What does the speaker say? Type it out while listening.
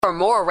For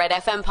more Red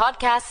FM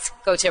podcasts,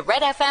 go to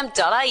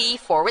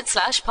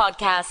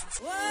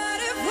redfm.ie/podcasts.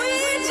 What if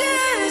we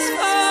just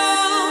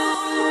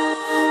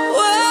fall?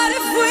 What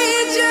if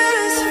we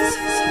just...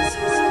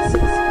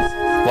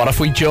 What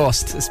if we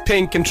just? It's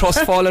Pink and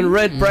Trustfall and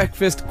Red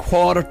Breakfast,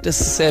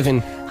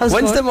 6:45. How's it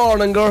Wednesday going?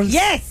 morning, girls.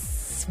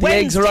 Yes! The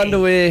eggs are on the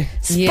way.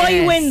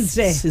 Spy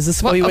Wednesday. Is it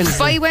Spy Wednesday?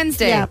 Spy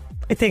Wednesday? Yeah,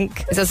 I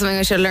think. Is that something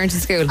I should have learned in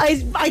school?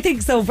 I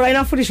think so, but I'm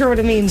not fully sure what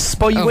it means.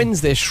 Spy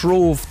Wednesday,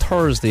 Shrove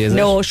Thursday, is it?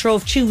 No,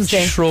 Shrove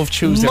Tuesday. Shrove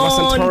Tuesday. What's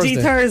on Maundy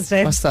Thursday?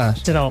 Thursday. What's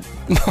that? Dunno.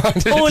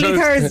 Holy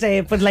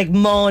Thursday, but like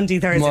Maundy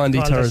Thursday. Maundy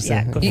they call it. Thursday.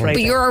 Yeah, Good But But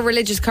Friday. you're a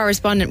religious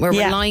correspondent. We're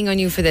Yeah. relying on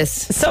you for this.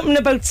 Something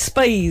about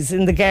spies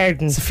in the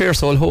garden. It's a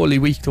fierce old Holy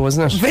Week, though,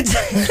 isn't it? But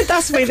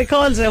that's why they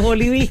called it a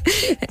Holy Week.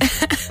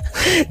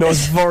 No,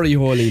 it's very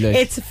holy, like.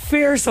 It's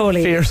fierce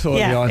holy. Fierce holy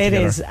Yeah, it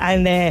altogether. is.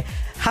 And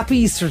happy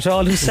Easter to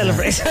all who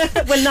celebrate.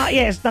 Well, not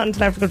yet. Not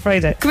until after Good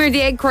Friday. Come here,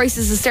 the egg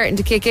crisis is starting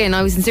to kick in.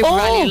 I was in Super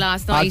Value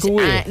last night. go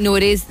away. No,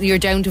 it is. You're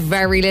down to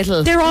very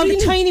little. They're all the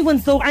tiny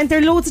ones though, and there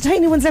are loads of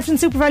tiny ones left in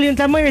Super Value in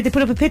Glenmire. They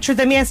put up a picture of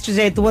them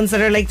yesterday, the ones that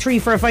are like 3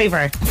 for a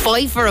fiver.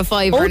 5 for a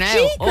fiver Oh, now.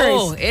 jeekers.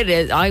 Oh, it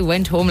is. I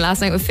went home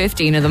last night with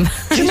 15 of them.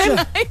 Do you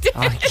remember? Do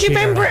you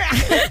remember?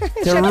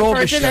 They're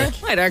rubbish, dinner.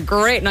 like. I had a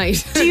great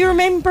night. Do you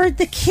remember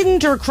the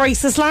Kinder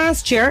crisis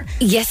last year?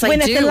 Yes, I when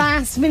do. When at the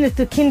last minute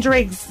the Kinder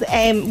eggs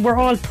were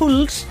all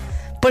pulled,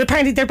 but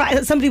apparently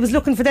somebody was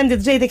looking for them the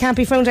other day. They can't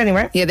be found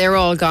anywhere. Yeah, they're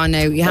all gone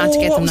now. You had to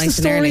get what them was nice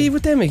the and story early.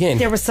 with them again?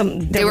 There was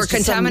some. They were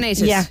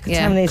contaminated.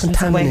 Contaminated. in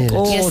some way. Contaminated.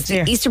 Oh Yes,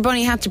 dear. the Easter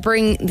Bunny had to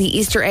bring the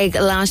Easter egg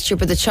last year,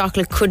 but the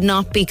chocolate could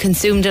not be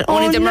consumed, and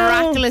only the no.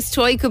 miraculous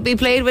toy could be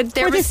played with.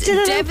 There Were they was still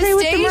allowed to play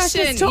with the devastation.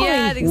 miraculous toy?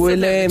 Yeah, they still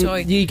Will have the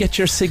toy. you get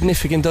your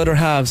significant other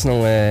halves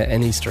now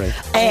an Easter egg?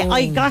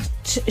 I got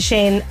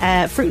Shane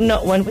fruit and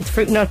nut one with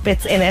fruit and nut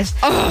bits in it,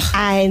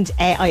 and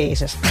I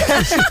ate it.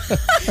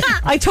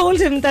 I told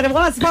him that it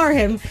was for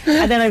him,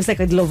 and then I was like,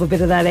 I'd love a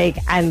bit of that egg.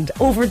 And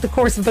over the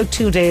course of about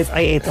 2 days, I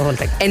ate the whole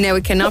thing. And now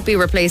it cannot be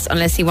replaced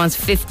unless he wants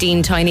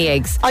 15 tiny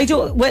eggs. I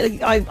don't. Well,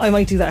 I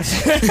might do that.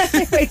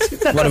 I might do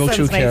that. What That about you,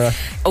 sounds nice. Ciara?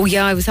 Oh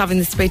yeah, I was having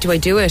this debate. Do I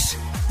do it?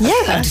 I've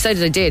Yeah.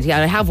 decided I did.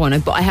 Yeah, I have one,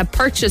 but I have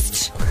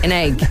purchased an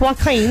egg. What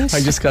kind?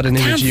 I just got an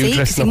Can't image of you say 'cause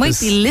dressing he up might as...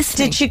 be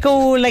listening. Did you go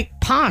like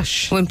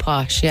posh? Went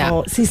posh, yeah.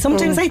 Oh, see,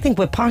 sometimes I think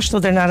with posh though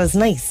they're not as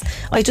nice.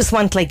 I just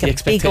want like a big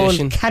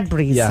expectation. old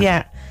Cadbury's. Yeah.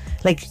 Yeah.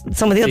 Like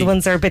some of the other Big.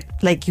 ones are a bit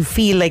like you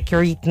feel like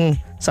you're eating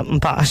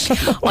something posh.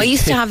 I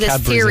used to Thick have this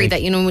Cadbury's theory egg.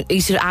 that, I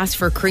used to ask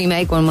for a cream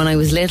egg when I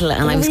was little,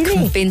 and I was really?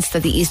 convinced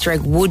that the Easter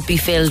egg would be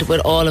filled with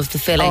all of the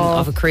filling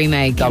of a cream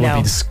egg. That would No.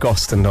 be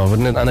disgusting, though,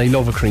 wouldn't it? And I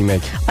love a cream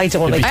egg. I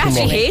don't It'd like be I too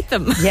actually much. hate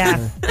them. Yeah,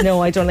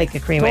 no, I don't like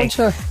a cream egg.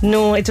 Don't you?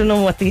 No, I don't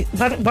know what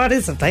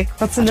is it like?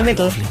 What's in the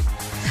middle?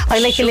 I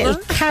like a little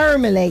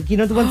caramel egg. You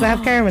know the ones that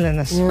have caramel in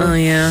it. Oh,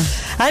 yeah.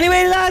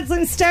 Anyway, lads,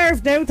 I'm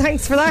starved now.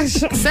 Thanks for that.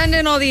 Send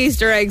in all the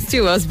Easter eggs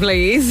to us,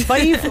 please.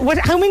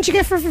 How much did you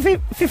get for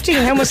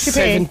 15? How much did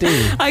you pay?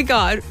 17. I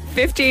got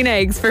 15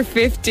 eggs for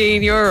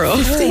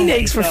 €15. 15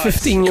 eggs for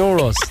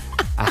 €15.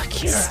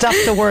 Stop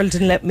the world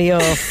and let me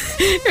off.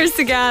 Here's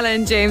Ciara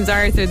and James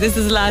Arthur. This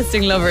is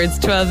Lasting Lover. It's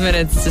 12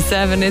 minutes to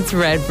 7. It's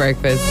Red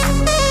Breakfast.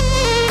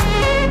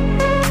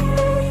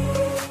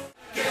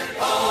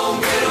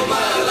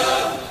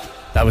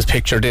 That was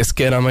Picture This,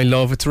 Get On My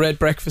Love. It's Red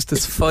Breakfast.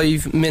 It's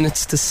 5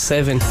 minutes to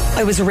 7.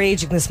 I was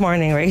raging this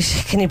morning, right?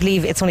 Can you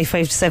believe it's only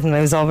 5 to 7? I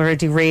was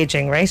already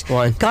raging, right?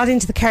 Why? Got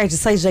into the car,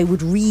 decided I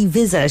would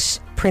revisit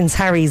Prince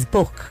Harry's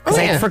book because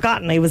Oh, I yeah. had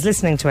forgotten I was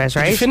listening to it, Did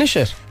you right? finish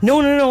it?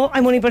 No.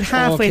 I'm only about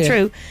halfway okay.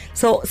 through.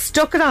 So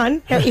stuck it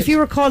on. Now, if you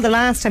recall the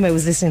last time I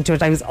was listening to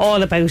it, I was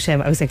all about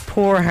him. I was like,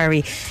 poor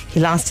Harry. He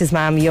lost his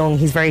mum young.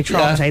 He's very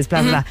traumatised,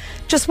 blah, blah, blah.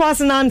 Just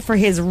wasn't on for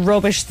his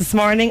rubbish this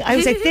morning. I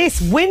was like,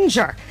 this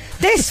whinger.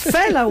 This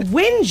fella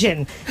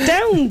whinging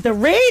down the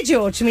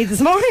radio to me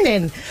this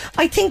morning.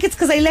 I think it's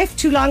because I left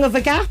too long of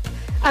a gap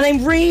and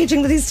I'm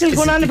raging that he's still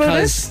going on about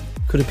it.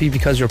 Could it be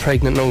because you're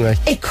pregnant now, like?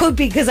 It could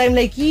be because I'm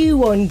like,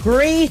 you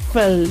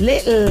ungrateful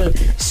little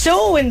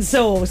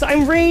so-and-so. So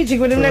I'm raging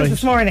with him now Right.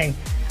 this morning.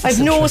 I've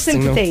no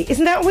interesting, sympathy.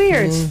 Isn't that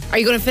weird? Are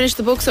you going to finish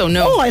the book, so?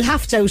 No. Oh, I'll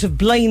have to out of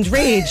blind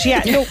rage.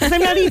 Yeah, no, because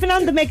I'm not even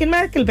on the Meghan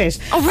Markle bit.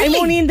 Oh, really?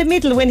 I'm only in the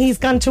middle when he's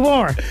gone to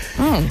war.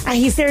 And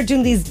he's there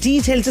doing these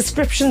detailed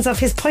descriptions of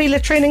his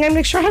pilot training. I'm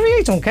like, sure, Harry,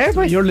 I don't care.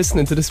 But You're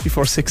listening to this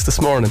before 6 this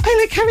morning. I'm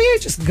like, Harry, I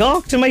just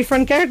gawked in my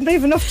front garden. I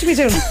have enough to be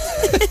doing.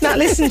 Not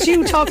listening to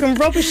you talking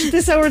rubbish at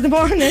this hour in the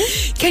morning.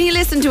 Can you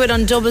listen to it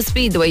on double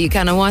speed the way you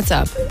can on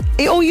WhatsApp?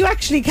 Oh, you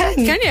actually can.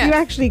 Can you? You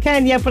actually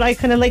can, yeah, but I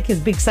kind of like his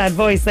big sad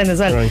voice then as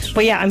well. Right.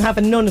 But yeah, I'm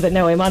having none of it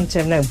now. I'm on to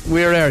him now.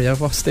 Where are you?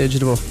 What stage of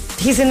the book?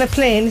 He's in a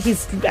plane.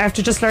 He's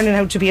after just learning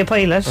how to be a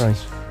pilot. Right.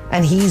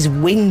 And he's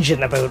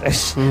whinging about it.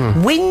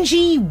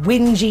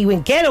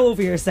 Whingy. Get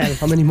over yourself.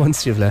 How many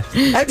months do you have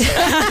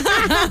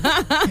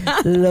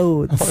left?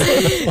 Loads.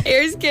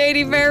 Here's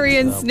Katy Perry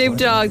and Snoop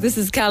Dogg. This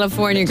is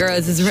California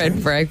Girls. It's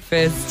Red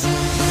Breakfast.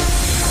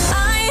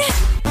 I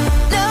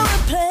know a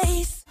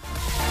place.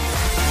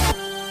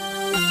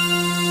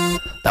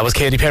 That was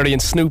Katy Perry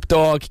and Snoop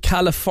Dogg.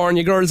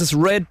 California Girls. It's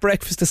Red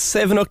Breakfast at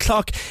 7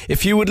 o'clock.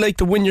 If you would like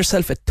to win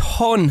yourself a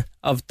ton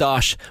of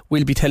Dosh,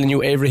 we'll be telling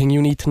you everything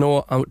you need to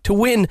know to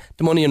win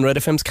the money in Red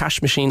FM's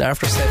cash machine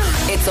after 7.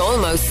 It's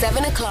almost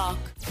 7 o'clock.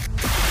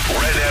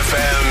 Red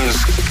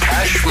FM's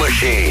cash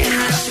machine.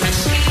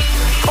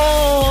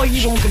 Oh,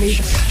 you won't believe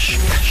it.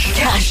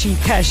 Cash. We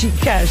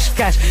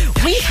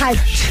had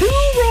 2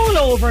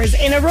 rollovers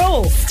in a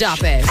row. Stop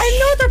it.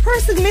 Another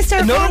person missed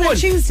our call on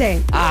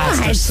Tuesday.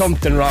 There's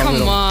something wrong with Come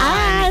them. on.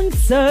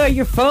 Answer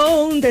your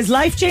phone. There's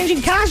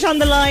life-changing cash on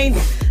the line.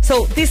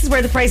 So this is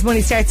where the prize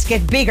money starts to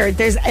get bigger.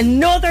 There's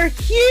another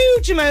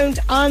huge amount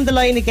on the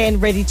line again,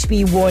 ready to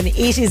be won.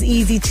 It is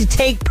easy to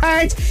take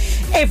part.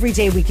 Every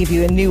day we give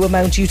you a new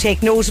amount. You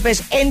take note of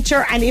it,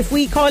 enter, and if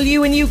we call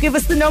you and you give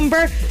us the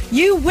number,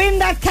 you win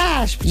that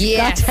cash. But you've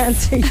got to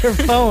answer your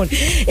phone.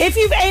 If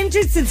you've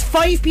entered since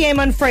 5 p.m.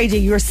 on Friday,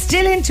 you're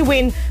still in to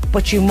win,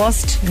 but you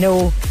must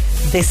know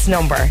this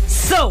number.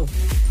 So,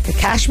 the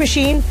cash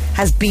machine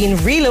has been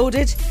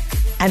reloaded,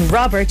 and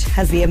Robert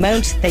has the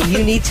amount that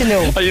you need to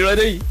know. Are you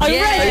ready? I'm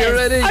ready. Are you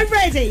ready? I'm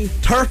ready.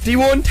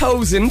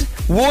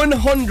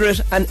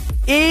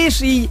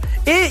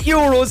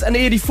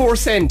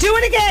 €31,188.84. Do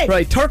it again.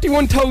 Right,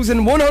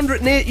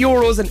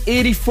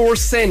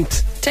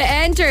 €31,108.84. To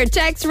enter,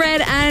 text red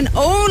and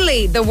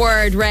only the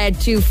word red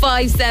to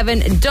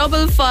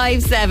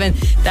 57557.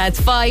 That's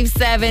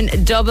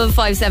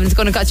 57557. It's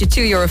going to cost you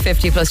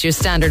 €2.50 plus your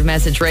standard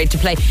message rate to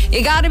play.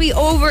 You got to be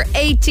over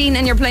 18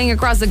 and you're playing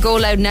across the Go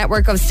Loud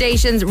network of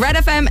stations.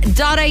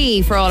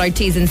 redfm.ie for all our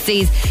T's and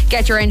C's.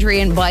 Get your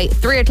entry in by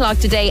 3 o'clock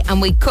today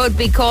and we could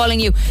be calling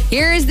you.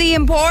 Here's the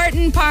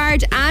important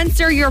part.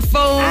 Answer your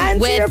phone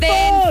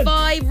within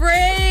 5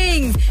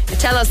 rings.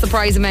 Tell us the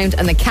prize amount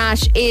and the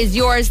cash is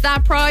yours.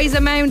 That prize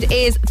amount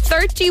is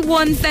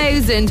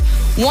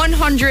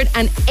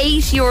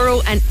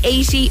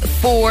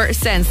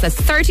 €31,108.84.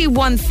 That's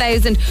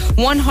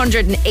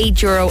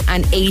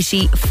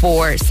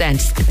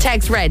 €31,108.84.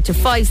 Text red to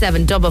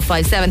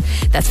 57557.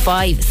 That's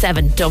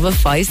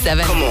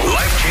 57557. Come on.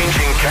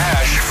 Life-changing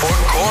cash for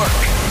Cork.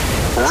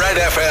 Red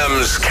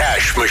FM's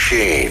cash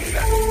machine.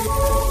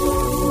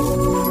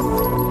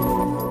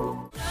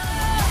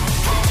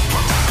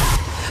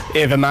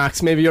 Ava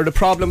Max, maybe you're the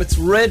problem. It's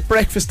Red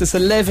Breakfast. It's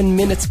 11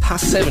 minutes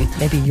past 7.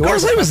 Maybe you're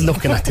Girls, the I was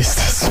looking at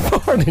this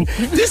morning.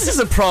 This is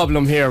a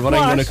problem here, what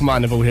I'm going to come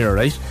on about here,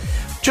 right?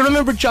 Do you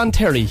remember John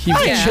Terry? He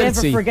was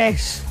never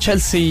forget.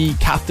 Chelsea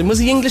captain. Was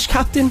he English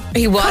captain?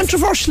 He was.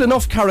 Controversial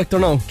enough character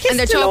now.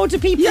 Kissed a load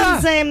of people's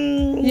wives.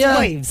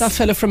 That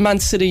fella from Man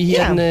City, he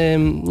had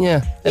an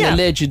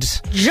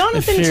alleged Jonathan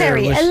affair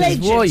Terry, with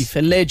alleged. his wife.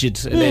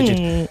 Alleged.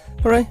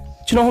 Alright. Do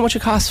you know how much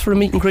it costs for a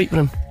meet and greet with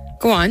him?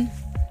 Go on.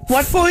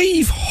 What?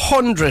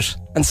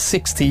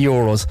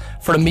 €560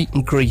 for a meet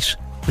and greet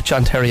with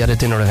John Terry at a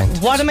dinner event.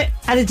 What am I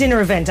at a dinner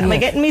event? Am I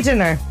getting me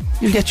dinner?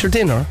 You get your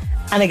dinner.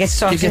 And I get to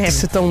talk You to get him. to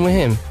sit down with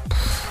him,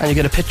 and you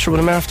get a picture with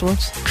him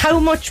afterwards. How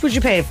much would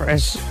you pay for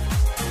it?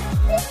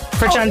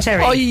 For John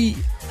Terry?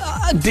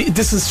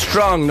 This is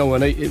strong now,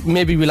 and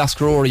maybe we'll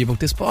ask Rory about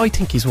this, but I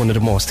think he's one of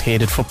the most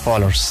hated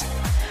footballers.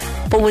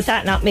 But would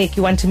that not make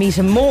you want to meet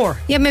him more?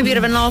 Yeah, maybe you'd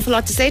have an awful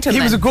lot to say to him.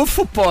 He was a then. good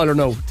footballer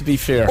now, to be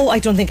fair. Oh, I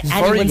don't think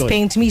Very anyone's good.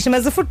 paying to meet him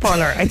as a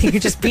footballer. I think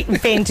you're just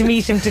paying to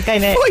meet him to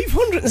kind of...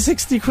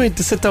 £560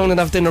 to sit down and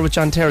have dinner with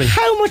John Terry.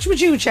 How much would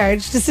you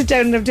charge to sit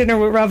down and have dinner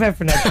with Rob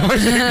Heffernan?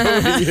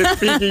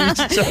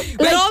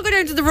 We'll all go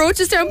down to the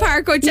Rochestown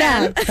Park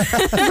Hotel.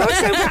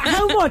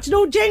 How much?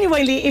 No,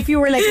 genuinely, if you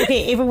were like,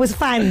 okay, if it was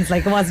fans,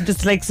 like it wasn't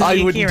just like I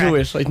Susie wouldn't Kira, do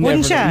it. I'd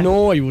wouldn't never. you?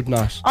 No, I would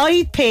not.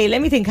 I'd pay,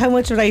 let me think, how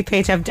much would I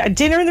pay to have a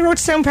dinner in the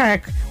Rochestown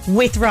Park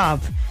with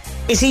Rob?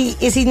 Is he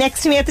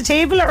next to me at the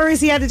table or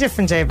is he at a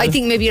different table? I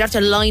think maybe you'd have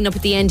to line up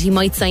at the end. He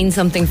might sign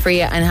something for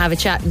you and have a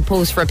chat and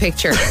pose for a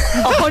picture.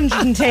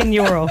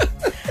 €110.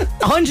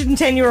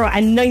 €110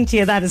 and 90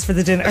 of that is for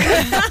the dinner.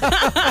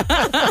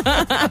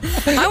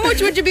 How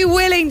much would you be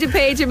willing to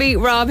pay to meet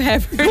Rob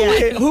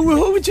Heffernan?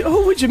 Who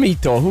would you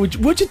meet though? Would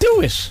you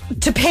do it?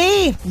 To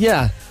pay?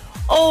 Yeah.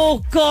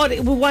 Oh God,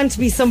 it would want to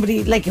be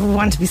somebody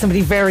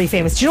very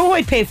famous. Do you know who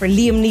I'd pay for?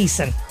 Liam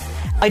Neeson.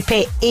 I'd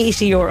pay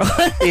 €80.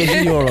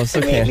 €80,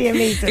 okay. Liam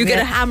Neeson, You get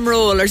a ham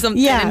roll or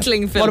something Yeah. in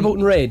Clingfilm. What about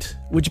in red?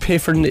 Would you pay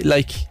for Neil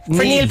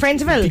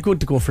Prendeville? It'd be good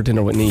to go for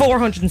dinner with Neil.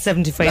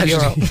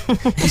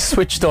 €475. He's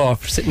switched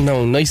off, sitting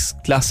down, nice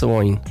glass of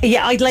wine.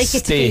 Yeah, I'd like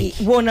it to be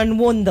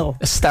one-on-one though.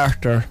 A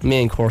starter,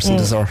 main course and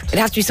dessert. It'd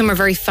have to be somewhere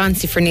very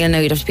fancy for Neil now.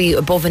 You'd have to be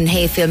above in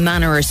Hayfield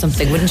Manor or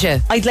something, wouldn't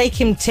you? I'd like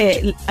him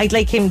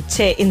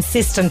to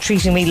insist on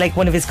treating me like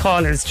one of his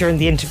callers during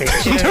the interview.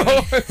 Do you know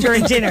what I mean?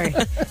 During dinner.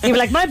 He'd be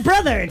like, my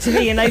brother to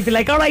me, and I'd be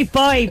like, all right,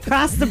 boy,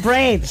 pass the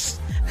bread.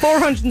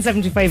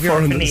 €475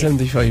 for Neil.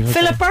 €475. Okay.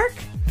 Philip Burke?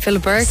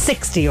 Philip Burke.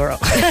 €60.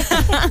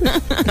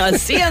 I'll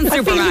see you on I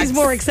feel Supermax. he's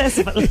more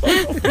accessible.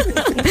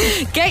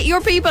 Get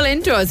your people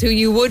into us who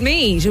you would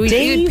meet, who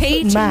you'd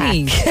pay to Mac.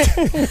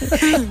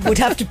 meet. Would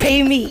have to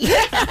pay me.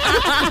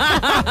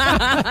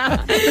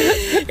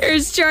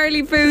 Here's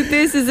Charlie Puth.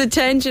 This is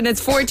Attention.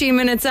 It's 14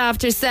 minutes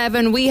after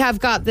 7. We have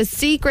got the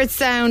secret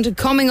sound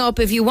coming up.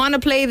 If you want to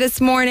play this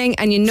morning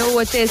and you know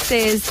what this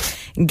is,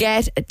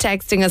 get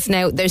texting us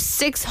now. There's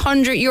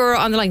 €600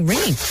 on the line.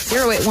 Ringing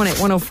 0818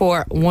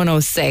 104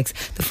 106.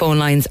 The phone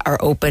lines are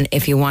open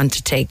if you want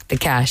to take the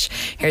cash.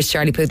 Here's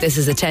Charlie Puth. This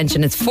is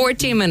Attention. It's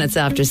 14 minutes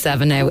after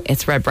 7 now.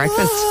 It's Red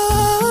Breakfast.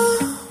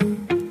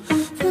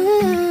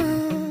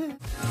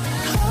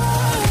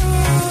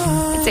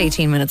 It's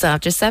 18 minutes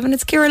after 7.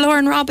 It's Ciara, Laura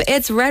and Rob.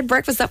 It's Red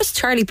Breakfast. That was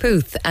Charlie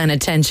Puth and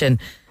Attention.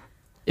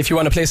 If you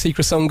want to play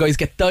Secret Song, guys,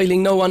 get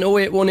dialing now on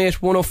 0818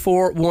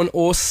 104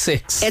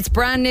 106. It's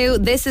brand new.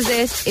 This is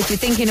it. If you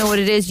think you know what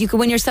it is, you can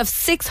win yourself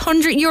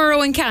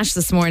 €600 in cash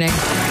this morning.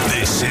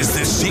 This is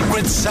the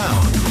Secret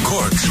Sound,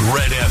 Cork's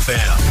Red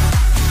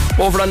FM.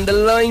 Over on the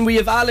line, we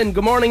have Alan.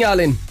 Good morning,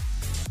 Alan.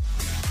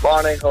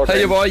 Morning. How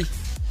you, boy?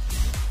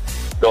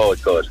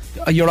 Good.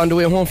 You're on the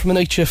way home from a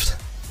night shift.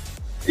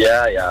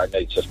 Yeah,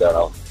 night shift there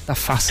now.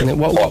 That's fascinating.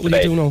 What will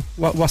you do now?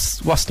 What's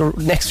the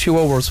next few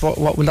hours?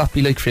 What will that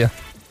be like for you?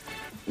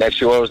 Next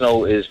few hours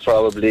now is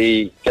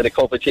probably get a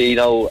cup of tea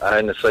now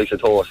and a slice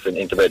of toast and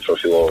into bed for a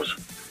few hours.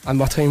 And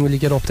what time will you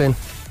get up then?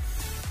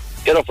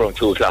 Get up around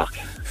 2 o'clock.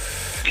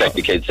 Collect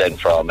the kids then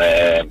from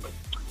the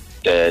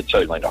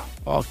childminder.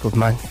 Oh, good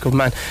man.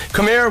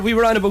 Come here, we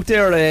were on about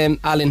there,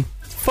 Alan.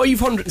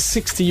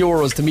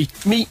 €560 to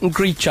meet and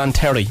greet John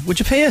Terry. Would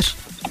you pay it?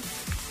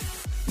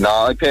 No,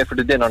 I pay for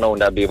the dinner now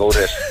and that'd be about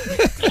it.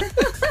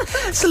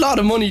 It's a lot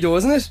of money though,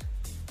 isn't it?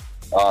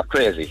 Oh,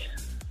 crazy.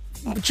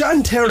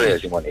 John Terry.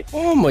 Crazy money.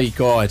 Oh my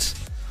God.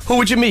 Who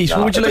would you meet?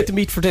 Who would you like to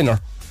meet for dinner?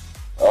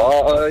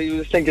 Oh, I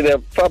was thinking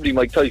probably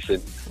Mike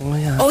Tyson. Oh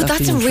yeah. Oh,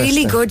 that's a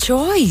really good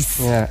choice.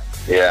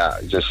 Yeah,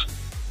 just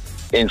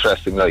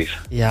interesting life.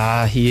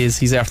 Yeah, he is.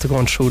 He's after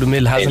going through the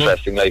mill, hasn't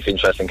Interesting life,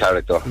 interesting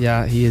character. he?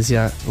 Yeah, he is.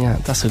 Yeah,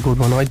 that's a good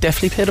one. I'd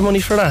definitely pay the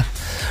money for that.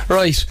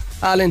 Right,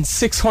 Alan,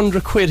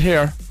 £600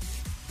 here.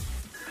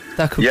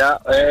 That could. Yeah,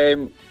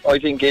 I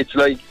think it's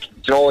like,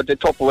 the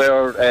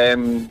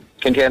Tupperware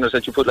containers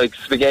that you put like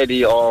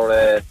spaghetti or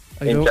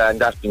into, and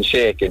that's been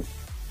shaken.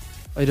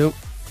 I do.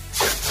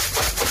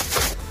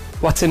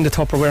 What's in the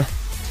Tupperware?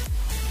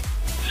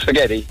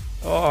 Spaghetti.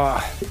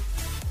 Oh,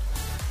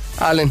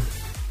 Alan,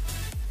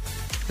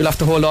 you'll have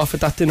to hold off at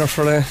that dinner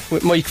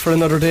with Mike for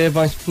another day,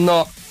 boy.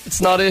 No,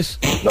 it's not it.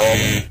 No.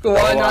 Go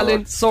on,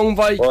 Alan. Song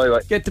by. Bye.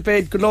 Get to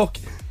bed. Good luck.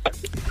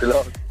 Good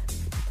luck.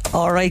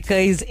 All right,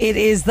 guys, it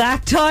is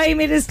that time.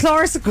 It is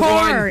Clársa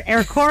Cór,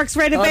 our Cork's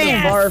Red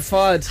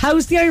FM.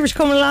 How's the Irish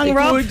coming along,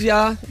 Rob? Good,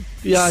 yeah.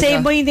 Say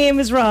my name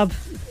is Rob.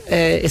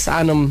 It's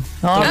Annam.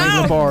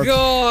 Oh,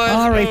 God.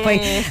 All right, bye.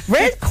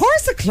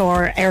 Clársa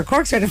Cór, our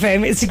Cork's Red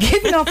FM, is to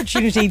give an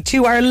opportunity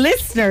to our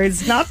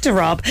listeners, not to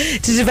Rob, to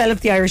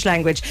develop the Irish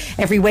language.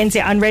 Every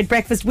Wednesday on Red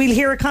Breakfast, we'll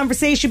hear a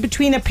conversation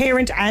between a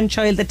parent and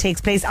child that takes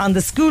place on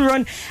the school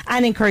run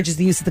and encourages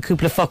the use of the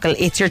cúpla focal.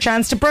 It's your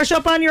chance to brush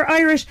up on your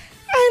Irish.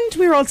 And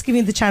we're also giving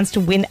you the chance to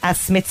win a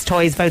Smith's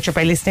Toys voucher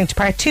by listening to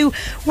part 2,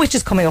 which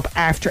is coming up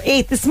after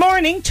 8. This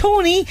morning,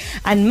 Tony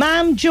and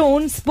Mam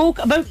Joan spoke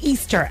about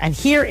Easter, and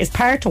here is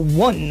part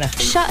 1.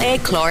 Ciara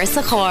and Laura,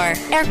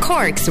 Air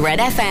Cork's Red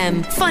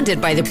FM,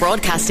 funded by the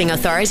Broadcasting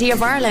Authority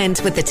of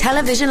Ireland with the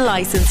television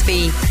licence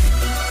fee.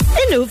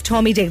 Inuv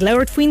Tommy Dig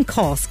Laura Tween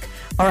Cosk,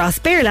 or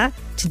Asperla.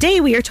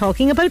 Today we are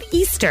talking about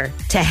Easter.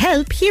 To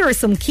help, here are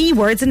some key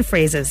words and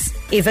phrases.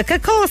 Ivica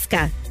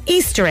Koska,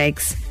 Easter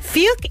eggs.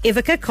 Fiach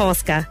Ivica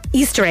Koska,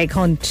 Easter egg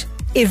hunt.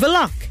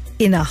 Ivalok,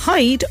 in a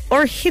hide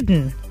or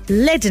hidden.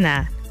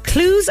 Ledina,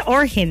 clues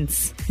or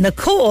hints. Na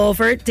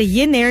co-over de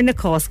Yinair na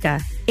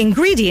Koska.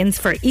 Ingredients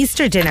for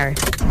Easter dinner.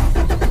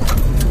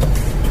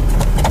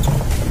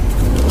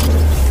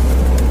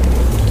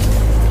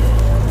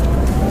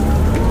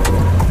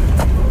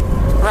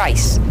 Right,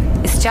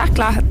 is Jack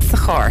Lahat sa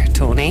chór,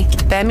 Tony?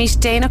 Bemish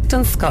Dainach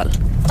dun skull.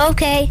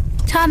 Okay,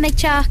 Tommy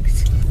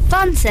Chalks.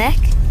 Fonsek,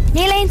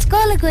 Neil ain't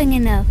skull a going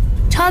enough.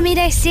 Tommy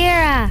de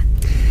Ciara.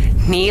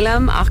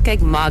 Nílam ach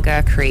ag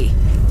maga crí.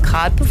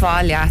 Cad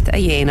bavaliat a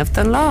dhéanamh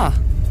don lá.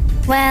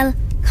 Well,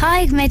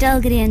 caig me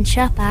dulgadi an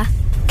shoppa.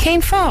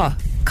 Céim fá,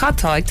 cad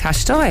táig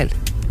tastáil.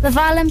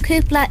 Bavalum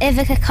cúpla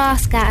Ivica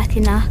Koska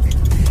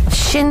atinach.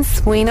 Sin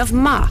swinamh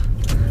ma.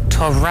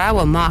 Tá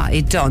rawa ma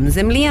I duns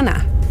im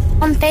líana.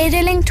 On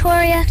féidirling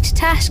toriacht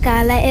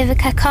tashka le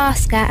Ivica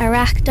Koska a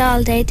rach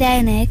dal de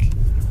denig.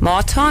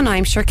 Má tá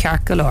aimsir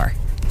ceart galore.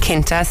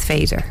 Cinta is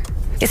féidir.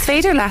 Is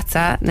féidir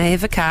latsa na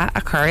Ivica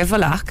a cur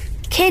valach.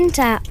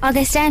 Kinta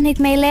agus denig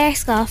me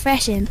leirska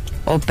freshin.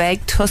 O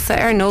beg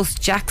tusa nos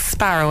Jack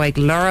Sparrow ag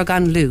lurag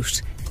an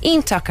lút.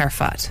 Ítach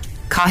fad.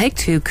 Cahic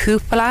tú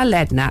cúpala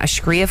ledna a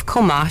scríomh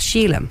comá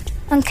sílam.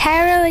 An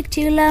caro ag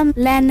túlam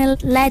lenil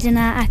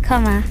ledina a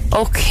cuma.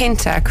 O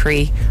cinta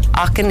crí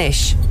ach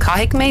anish.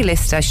 Cahic me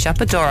lista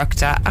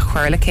siapadorachta a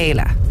chuirla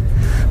céile.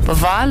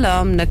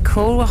 Bavalum na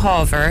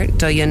Cohaver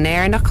do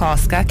Yonair na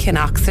Cosca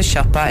Kinach sa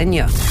Shoppa and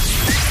Yuck.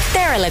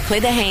 They're a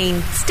liquid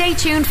hain. Stay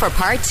tuned for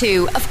part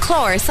 2 of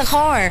Clór sa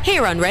Chór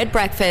here on Red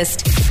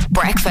Breakfast.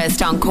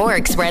 Breakfast on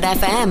Cork's Red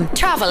FM.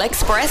 Travel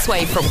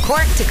expressway from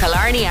Cork to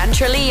Killarney and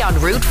Tralee on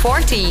Route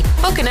 40.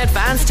 Book in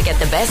advance to get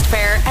the best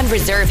fare and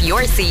reserve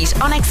your seat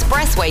on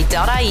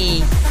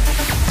expressway.ie.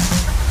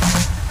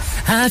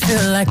 I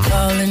feel like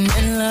falling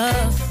in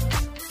love.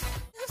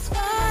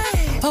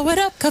 Pull it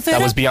up, cuff it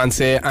That was up.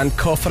 Beyonce and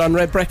Cuff It on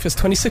Red Breakfast,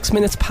 26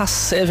 minutes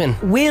past 7.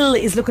 Will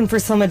is looking for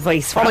some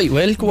advice. All right,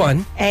 Will, go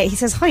on. He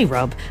says, hi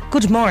Rob,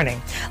 good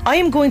morning. I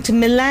am going to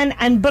Milan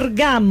and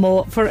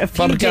Bergamo for a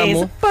few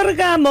days.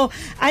 Bergamo.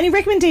 Any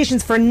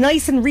recommendations for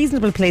nice and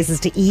reasonable places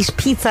to eat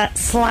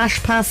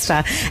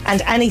pizza/pasta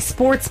and any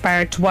sports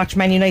bar to watch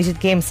Man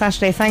United game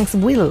Saturday? Thanks,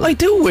 Will. I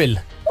do, Will.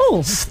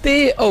 Oh.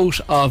 Stay out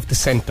of the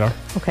centre.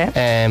 Okay.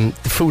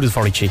 The food is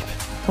very cheap.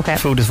 Okay.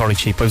 Food is very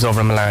cheap. I was over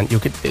in Milan.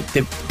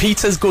 The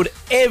pizza's good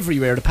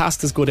everywhere. The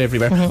pasta's good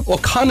everywhere.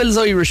 O'Connell's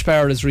Irish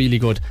Bar is really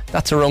good.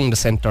 That's around the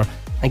centre.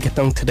 And get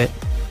down to the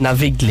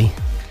Navigli.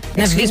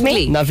 Excuse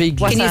me?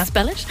 Navigli. Can you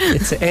spell it?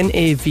 It's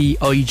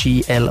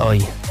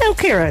Navigli. Oh,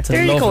 Ciara,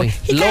 there you go. lovely,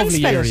 He can lovely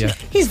spell area. it.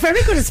 He's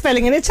very good at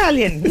spelling in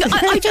Italian.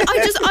 I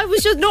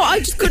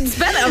just couldn't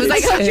spell it. I was I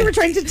like, thought you were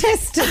trying to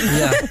test him.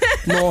 Yeah.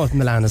 No,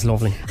 Milan is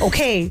lovely.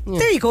 Okay,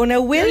 there you go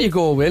now, Will. There you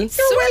go, Will.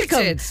 You're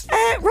welcome.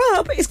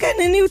 Rob is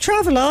getting a new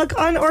travelogue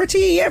on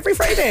RTE every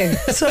Friday.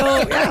 So,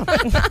 yeah.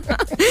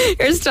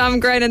 here's Tom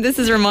Grennan, and this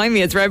is Remind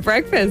Me. It's Red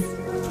Breakfast.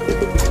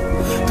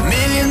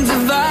 Millions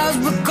of hours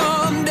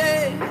become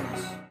days.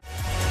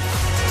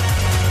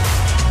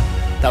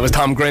 That was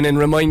Tom Grennan.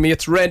 Remind Me,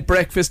 it's Red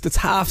Breakfast. It's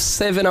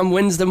 7:30 on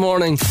Wednesday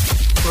morning.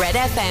 Red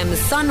FM's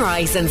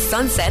sunrise and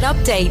sunset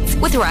updates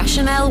with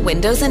Rationale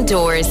Windows and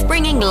Doors,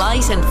 bringing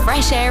light and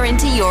fresh air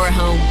into your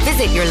home.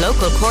 Visit your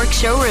local Cork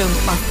showroom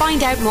or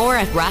find out more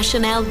at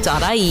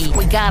rationale.ie.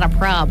 We got a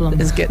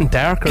problem. It's getting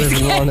darker every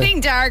It's morning. getting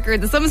darker.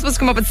 The sun's supposed to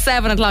come up at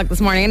 7 o'clock this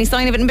morning. Any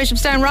sign of it in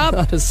Bishopstown, Rob?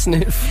 Not a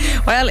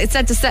sniff. Well, it's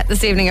set to set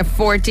this evening at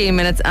 14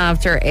 minutes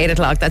after 8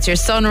 o'clock. That's your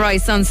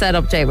sunrise sunset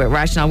update with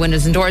Rationale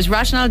Windows and Doors.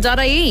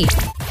 Rationale.ie.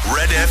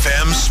 Red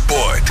FM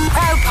Sport.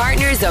 Proud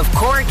partners of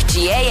Cork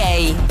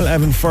GAA.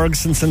 Evan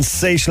Ferguson's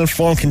sensational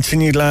form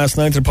continued last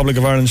night. The Republic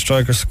of Ireland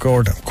striker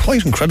scored a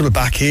quite incredible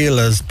back heel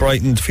as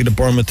Brighton defeated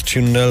Bournemouth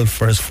 2-0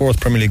 for his 4th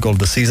Premier League goal of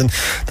the season.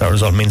 That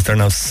result means they're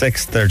now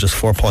 6th. They're just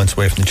 4 points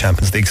away from the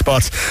Champions League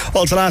spots.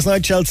 Also last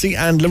night, Chelsea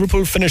and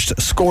Liverpool finished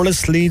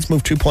scoreless. Leeds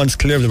moved 2 points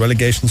clear of the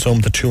relegation zone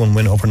with a 2-1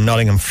 win over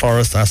Nottingham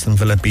Forest. Aston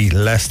Villa beat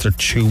Leicester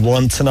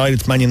 2-1. Tonight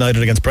it's Man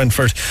United against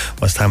Brentford.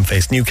 West Ham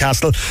face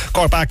Newcastle.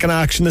 Cork back in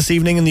action this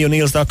evening in the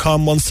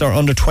O'Neills.com Munster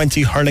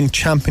Under-20 Hurling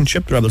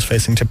Championship. The Rebels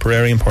facing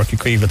Tipperary and Páirc Uí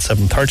Chaoimh at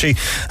 7:30.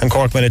 And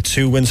Cork made it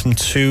 2 wins from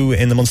 2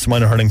 in the Munster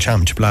Minor Hurling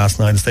Championship last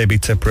night as they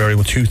beat Tipperary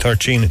with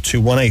 2-13,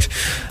 2-1-8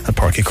 at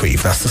Páirc Uí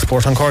Chaoimh. That's the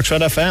sport on Cork's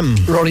Red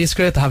FM. Rory, it's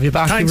great to have you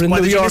back. Thanks. You were Why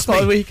in New did you York miss me?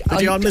 all week.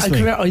 Did you all miss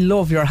me? I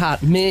love your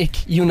hat.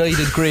 Make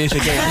United great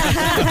again.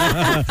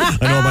 I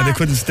know, man.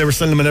 They were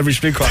selling them in every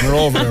street corner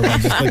over there, man.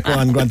 Just like, go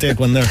on, take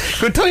one there.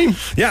 Good time.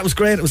 Yeah, it was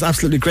great. It was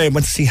absolutely great.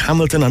 Went to see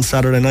Hamilton on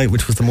Saturday night,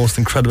 which was the most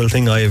incredible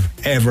thing I've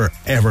ever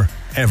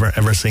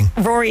seen.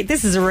 Rory,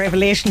 this is a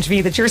revelation to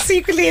me that you're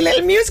secretly a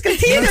little musical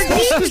theatre.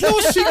 There's no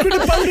secret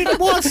about it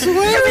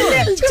whatsoever. You're a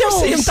little Did you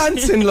see him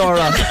dancing,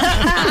 Laura?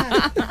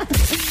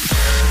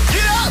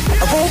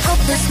 I woke up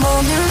this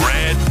morning.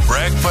 Red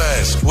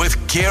Breakfast with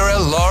Ciara,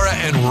 Laura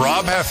and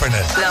Rob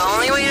Heffernan. The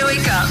only way to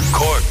wake up.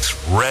 Cork's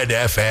Red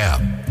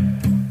FM.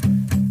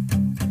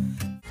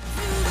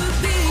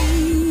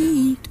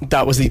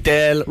 That was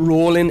Adele,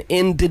 Rolling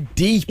in the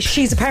Deep.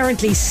 She's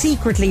apparently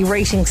secretly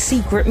writing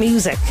secret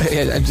music.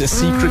 Just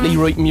secretly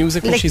writing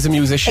music when Like, she's a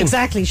musician.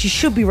 Exactly, she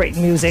should be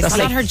writing music. That's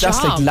not like her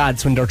that's job. like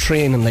lads when they're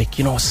training, like,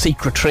 you know,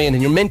 secret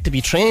training. You're meant to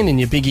be training,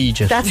 you big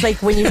idiot. That's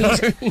like when you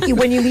meet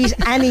when you meet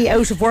any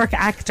out of work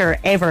actor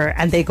ever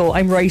and they go,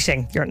 I'm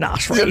writing. You're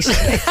not writing.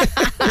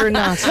 You're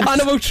not.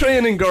 And about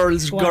training,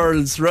 girls,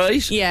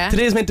 right? Yeah.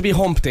 Today's meant to be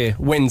hump day,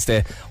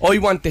 Wednesday. I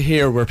want to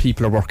hear where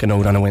people are working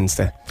out on a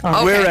Wednesday.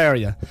 Okay. Where are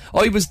you?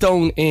 I was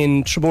down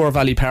in Tremor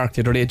Valley Park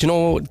the other day. Do you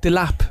know the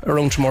lap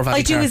around Tremor Valley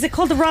I do. Park? Is it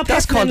called the Rob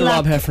That's Heffernan called the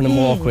Rob lap? Heffernan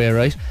Walkway,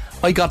 right?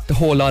 I got the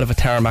whole lot of a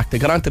tarmac. They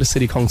got onto the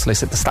city council. I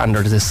said the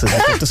standard is this. I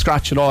have to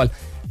scratch it all.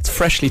 It's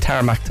freshly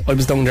tarmacked. I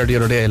was down there the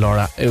other day,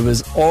 Laura. It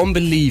was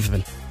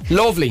unbelievable.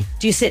 Lovely.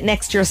 Do you sit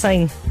next to your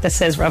sign that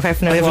says Rob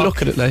Heffernan? I have a Walk?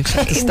 look at it, like.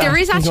 at the stamp, There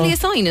is you actually know. a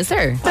sign, is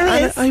there?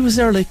 There is. I was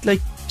there, like,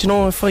 do you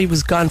know, if I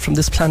was gone from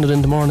this planet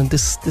in the morning,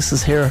 this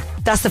is here.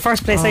 That's the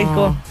first place I'd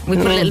go. We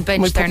put a little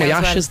bench Might there put now my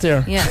as well. ashes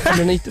there, Yeah.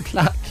 underneath the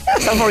plaque.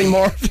 It's not very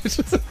morbid.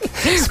 Sprinkle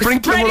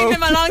Spreading them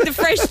them around. along the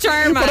fresh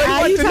tarmac. But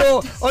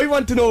I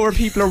want to know where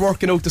people are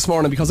working out this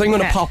morning, because I'm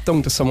going to pop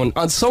down to someone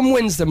on some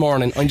Wednesday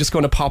morning. I'm just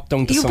going to pop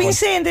down to You've someone. been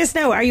saying this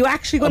now. Are you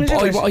actually going to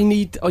do it?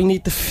 I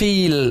need to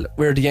feel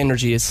where the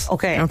energy is.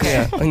 Okay.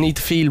 Yeah, I need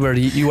to feel where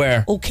you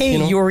are. Okay, you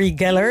know? Yuri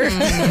Geller.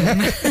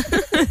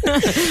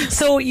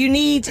 So you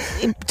need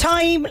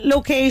time,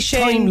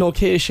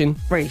 location.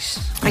 Right.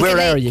 And Where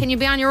are you? Can you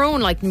be on your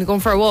own? Like, can you going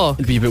for a walk?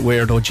 It'd be a bit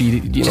weird, though. Gee, you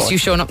Just know, you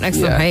showing up next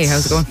to them. Hey,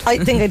 how's it going?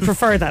 I think I'd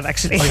prefer that,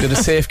 actually. I did a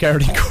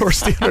safeguarding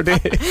course the other day.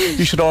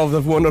 You should all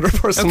have one other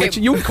person with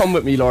you. You'll come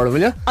with me, Laura,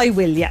 will you? I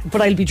will, yeah,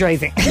 but I'll be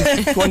driving.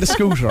 Go on the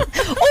scooter. Oh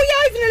yeah,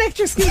 I have an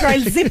electric scooter. I'll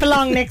zip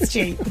along next to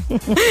you.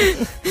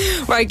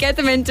 Right, get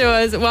them into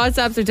us.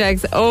 WhatsApp or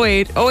text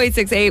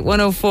 0868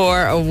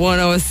 104 or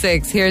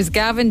 106. Here's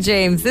Gavin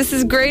James. This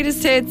is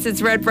Greatest Hits.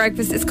 It's Red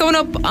Breakfast. It's coming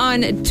up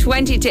on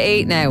 20 to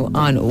 8 now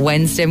on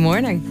Wednesday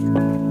morning.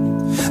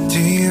 Do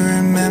you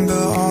remember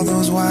all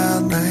those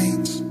wild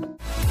nights?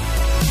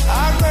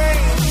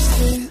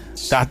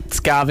 That's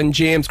Gavin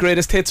James.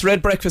 Greatest Hits.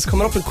 Red Breakfast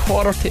coming up at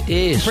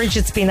 7:45.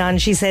 Bridget's been on.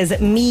 She says,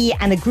 me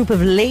and a group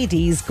of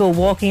ladies go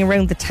walking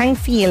around the tank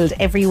field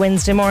every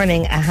Wednesday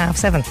morning at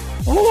 7:30.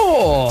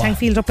 Oh, Tank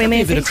field up by that'd be a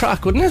Mayfield. bit of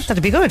crack, wouldn't it?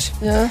 That'd be good.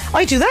 Yeah.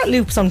 I do that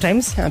loop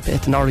sometimes. Can't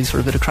bet the Norries for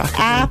a bit of crack.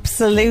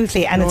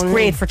 Absolutely. And it's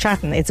great for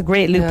chatting. It's a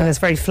great loop and it's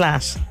very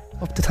flat.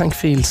 Up the tank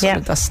fields. Yeah.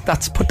 That's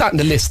put that in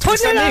the list. Put it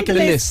Start on making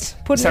the a list.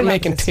 list. Put it Start on the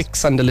making list.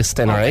 ticks on the list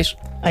then, alright?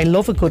 I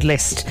love a good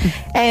list.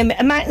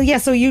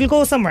 So you'll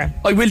go somewhere.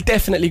 I will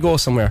definitely go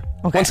somewhere.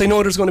 Okay. Once I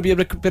know there's going to be a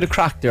bit of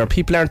crack there,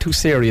 people aren't too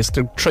serious.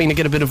 They're trying to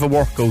get a bit of a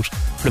workout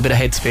for a bit of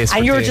headspace.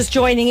 And you're just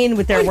joining in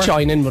with their I'll work.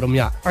 join in with them,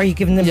 yeah. Or are you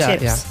giving them Yeah,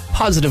 tips? yeah.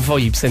 Positive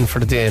vibes in for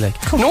the day, like.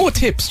 No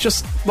tips,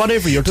 just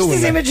whatever you're doing.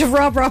 This like. image of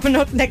Rob Robin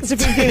up next to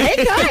people going,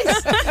 hey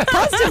guys,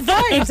 positive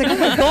vibes. Like, oh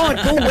my God,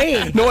 go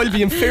away. No, I'll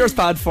be in fierce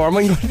bad form.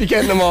 I'm going to be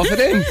getting them off it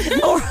in.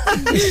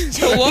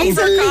 So walk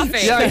for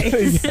coffee. Yeah,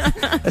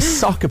 a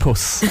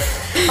sockopus.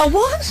 A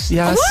what?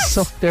 Yeah, A what?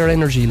 suck their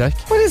energy, like.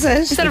 What is it?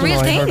 Is that a I don't real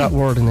know, I thing? heard that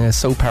word in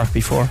South Park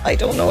before. I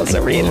don't know. Is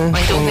it real? I don't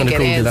I'm think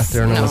gonna it Google is. that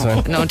there now as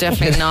well. No,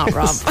 definitely not,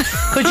 Rob.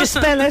 Could you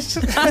spell it?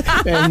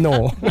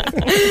 No.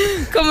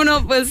 Coming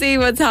up, we'll see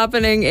what's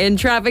happening in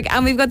traffic,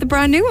 and we've got the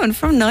brand new one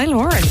from Niall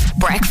Horan.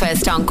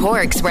 Breakfast on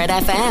Cork's Red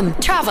FM.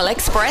 Travel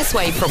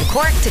expressway from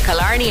Cork to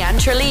Killarney and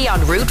Tralee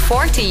on Route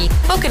 40.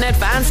 Book in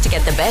advance to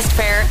get the best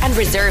fare and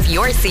reserve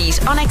your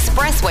seat on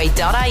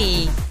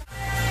expressway.ie.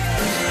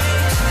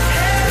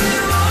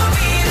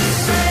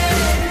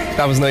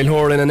 That was Niall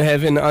Horan in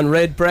heaven on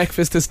Red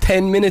Breakfast. Is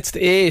 10 minutes to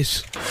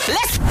 8.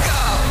 Let's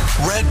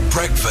go! Red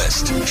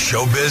Breakfast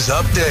Showbiz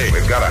Update.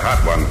 We've got a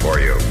hot one for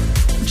you.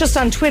 Just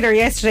on Twitter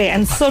yesterday,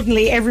 and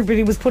suddenly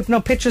everybody was putting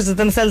up pictures of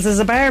themselves as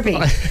a Barbie.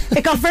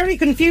 It got very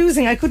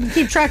confusing. I couldn't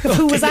keep track of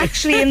who was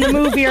actually in the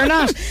movie or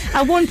not.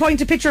 At one point,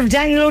 a picture of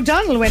Daniel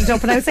O'Donnell went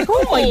up, and I was like,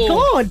 oh my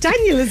God,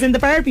 Daniel is in the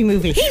Barbie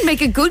movie. He'd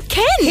make a good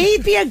Ken.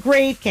 He'd be a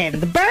great Ken.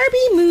 The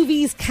Barbie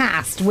movie's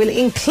cast will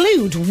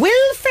include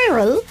Will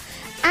Ferrell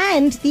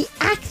and the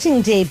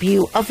acting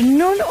debut of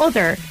none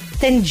other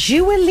than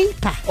Dua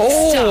Lipa.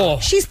 Oh.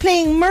 She's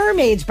playing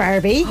Mermaid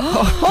Barbie.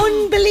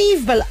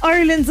 Unbelievable.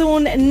 Ireland's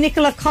own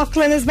Nicola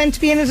Coughlan is meant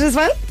to be in it as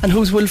well. And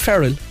who's Will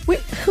Ferrell?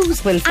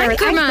 Who's Will Ferrell?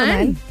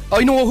 Anchorman.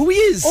 I know who he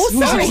is. Oh,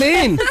 Who's sorry. he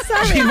playing?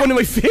 Sorry. He's one of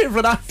my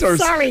favourite actors.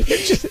 Sorry.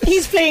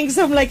 He's playing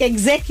some like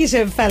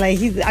executive fella.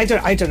 I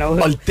don't know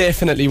who. I'll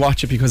definitely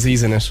watch it because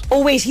he's in it.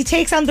 Oh wait, he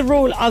takes on the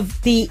role of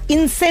the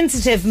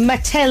insensitive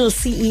Mattel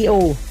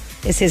CEO.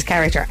 Is his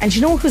character. And do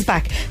you know who's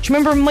back? Do you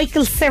remember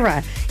Michael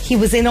Cera? He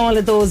was in all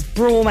of those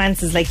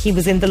bromances. Like he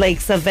was in the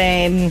likes of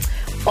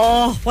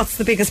what's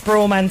the biggest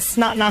bromance?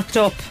 Not Knocked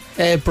Up.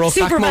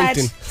 Brokeback Superbad.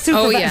 Mountain.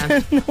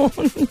 Superbad. No,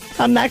 not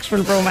an actual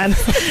bromance.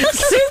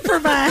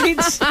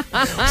 Superbad.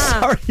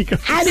 Sorry,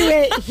 guys.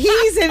 Anyway,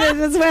 he's in it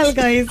as well,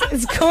 guys.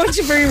 It's going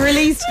to be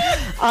released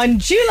on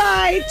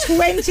July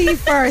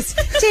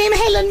 21st. Dame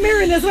Helen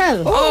Mirren as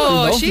well.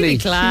 Oh, she'd lovely. be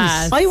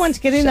class. I want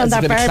to get in on Adds a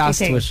that bit of Barbie class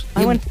to thing. it.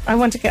 I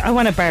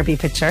want a Barbie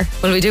picture.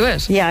 Will we do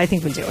it? Yeah, I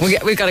think we'll do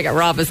it. We've got to get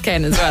Rob as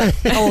Ken as well.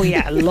 Oh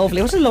yeah,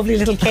 lovely. What a lovely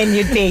little Ken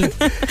you'd be.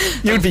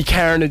 You'd be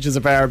Carnage as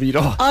a Barbie,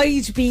 though.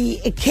 I'd be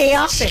a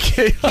chaotic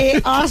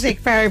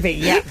Barbie.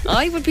 Yeah,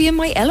 I would be in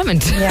my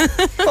element. yeah.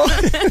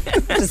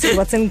 To see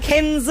what's in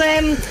Ken's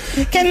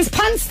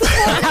pants.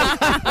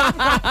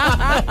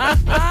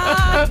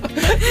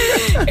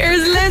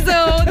 Here's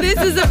Lizzo. This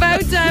is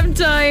about damn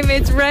time.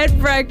 It's Red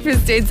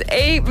Breakfast. It's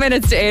 8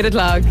 minutes to 8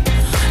 o'clock.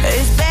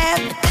 It's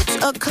bad, it's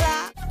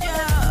o'clock.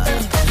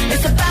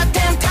 It's about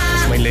damn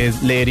time. My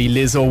lady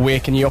Lizzo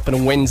waking you up on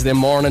a Wednesday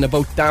morning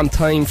about damn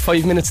time.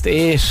 5 minutes to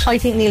 8. I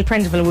think Neil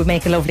Prendeville would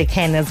make a lovely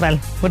Ken as well,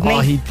 wouldn't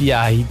he?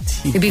 He'd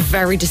He'd be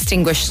very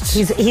distinguished.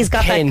 He's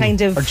got Ken that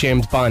kind of. or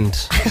James Bond,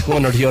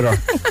 one or the other.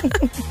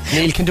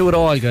 Neil can do it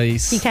all,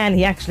 guys. He can.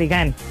 He actually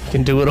can. He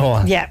can do it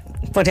all. Yeah.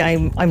 But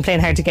I'm playing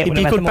hard to get He'd with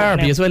be him a at the good moment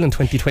Barbie now. as well in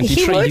 2023.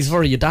 He would. He's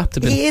very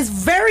adaptable. He is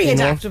very You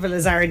know? adaptable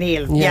as our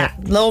Neil. Yeah.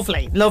 Yeah,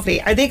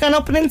 lovely. Are they gone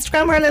up on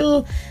Instagram? Our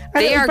little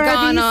They are Barbies?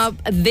 gone up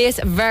this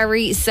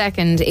very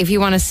second if you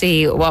want to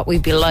see what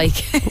we'd be like.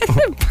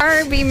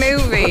 Barbie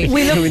movie.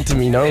 Go into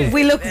me now.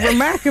 We look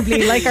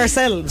remarkably like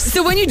ourselves.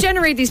 So when you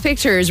generate these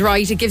pictures,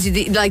 right, it gives you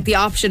the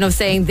option of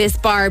saying this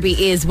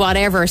Barbie is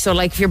whatever. So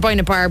like if you're buying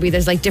a Barbie,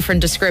 there's like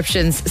different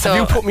descriptions. So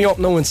Have you put me up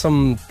now in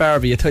some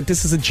Barbie? I thought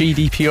this is a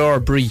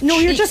GDPR breach. No,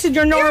 you're just in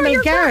your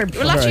normal garb.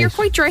 Well, actually, you're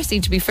quite dressy,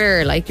 to be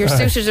fair. Like, you're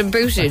suited and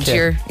booted.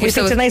 Okay. We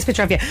picked a nice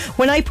picture of you.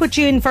 When I put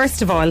you in,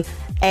 first of all,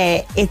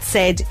 it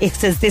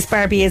says this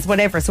Barbie is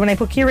whatever. So when I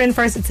put Ciara in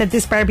first, it said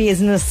this Barbie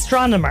is an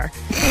astronomer.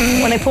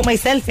 When I put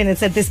myself in, it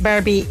said this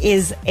Barbie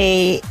is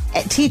a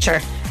teacher.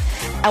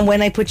 And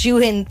when I put you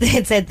in,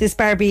 it said this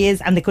Barbie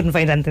is, and they couldn't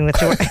find anything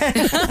that you were.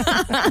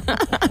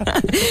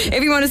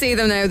 If you want to see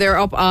them now, they're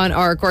up on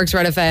our Cork's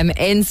Red FM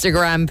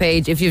Instagram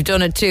page. If you've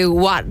done it too,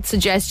 what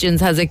suggestions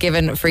has it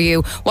given for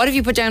you? What have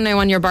you put down now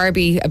on your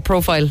Barbie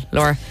profile,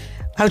 Laura?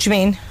 How do you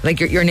mean? Like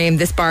your name,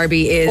 this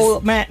Barbie is...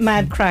 Oh,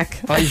 mad crack.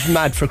 I'm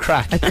mad for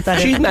crack. I put that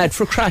She's in. mad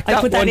for crack.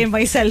 I put that in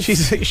myself.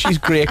 She's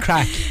great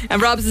crack.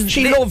 And Rob's is...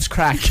 She loves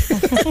crack.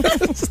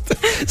 It's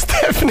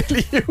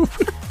definitely you.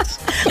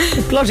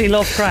 Bloody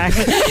love crack.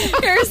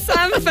 Here's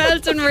Sam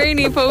Felton,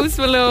 Rainy, Post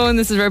Malone.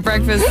 This is Red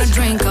Breakfast.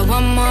 Drink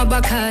one more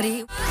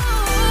Bacardi.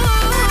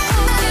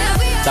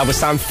 That was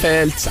Sam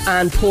Felt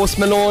and Post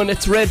Malone.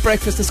 It's Red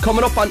Breakfast. It's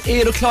coming up on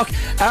 8 o'clock.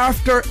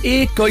 After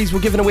 8, guys, we're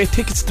giving away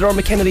tickets to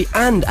Dermot Kennedy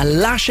and a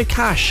lash of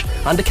cash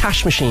on the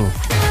cash machine.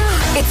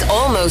 It's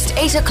almost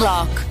 8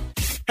 o'clock.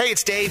 Hey,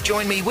 it's Dave.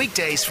 Join me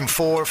weekdays from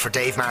 4 for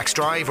Dave Max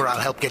Drive, where I'll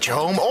help get you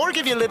home or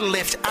give you a little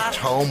lift at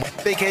home.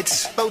 Big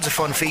hits, loads of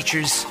fun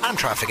features and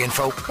traffic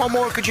info. What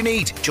more could you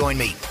need? Join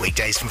me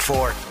weekdays from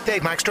 4.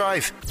 Dave Max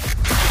Drive.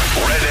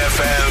 Red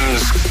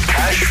FM's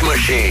Cash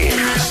Machine.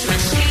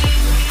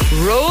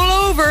 Roll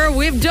over.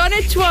 We've done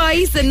it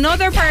twice.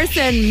 Another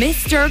person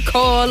missed her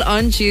call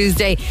on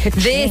Tuesday.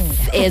 This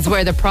is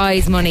where the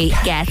prize money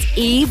gets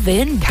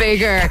even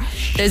bigger.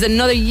 There's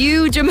another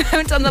huge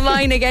amount on the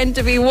line again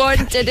to be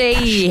won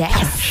today.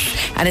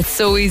 Yes. And it's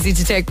so easy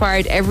to take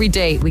part. Every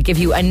day we give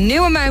you a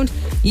new amount.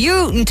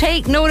 You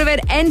take note of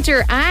it,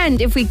 enter, and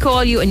if we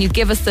call you and you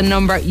give us the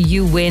number,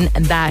 you win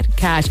that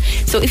cash.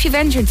 So if you've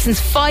entered since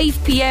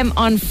 5 p.m.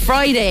 on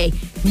Friday,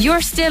 you're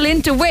still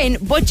in to win,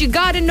 but you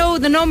gotta know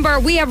the number.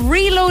 We have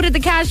reloaded the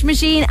cash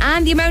machine,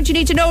 and the amount you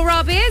need to know,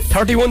 Rob, is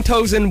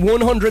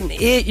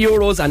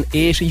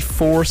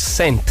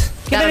 €31,108.84.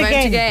 That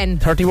amount again.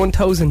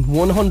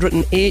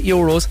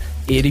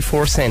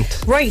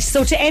 €31,108.84. Right,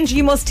 so to enter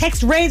you must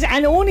text RED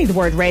and only the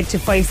word RED to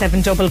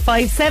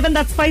 57557.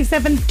 That's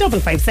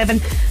 57557.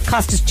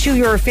 Cost is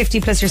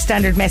 €2.50 plus your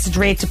standard message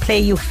rate. To play,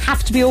 you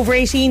have to be over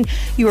 18.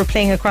 You are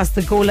playing across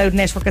the Go Loud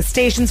network of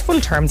stations.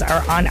 Full terms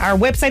are on our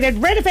website at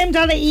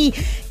redfm.ie.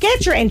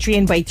 Get your entry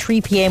in by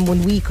 3 p.m.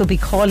 when we could be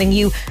calling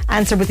you.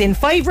 Answer within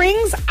 5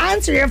 rings.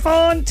 Answer your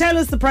phone. Tell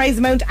us the prize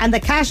amount, and the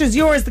cash is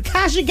yours. The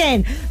cash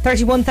again,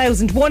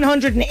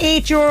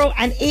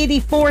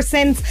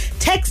 €31,108.84.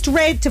 Text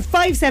RED to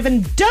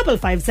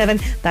 57557.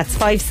 That's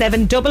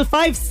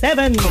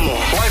 57557. Come on.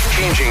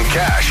 Life-changing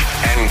cash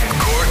and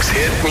Cork's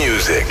hit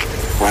music.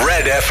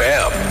 Red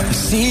FM.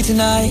 See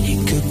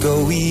tonight could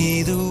go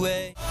either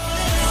way.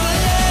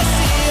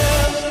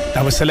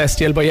 That was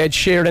Celestial by Ed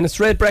Sheeran. It's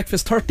Red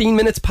Breakfast, 13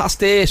 minutes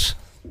past 8.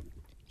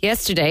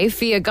 Yesterday,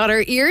 Fia got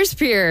her ears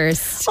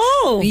pierced.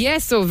 Oh.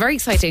 Yes, so very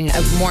exciting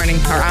morning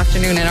or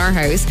afternoon in our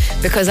house,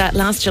 because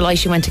last July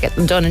she went to get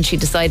them done and she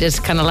decided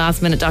kind of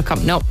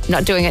lastminute.com, nope,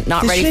 not doing it,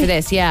 not ready for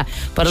this. Yeah.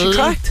 But She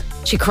cracked?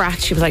 She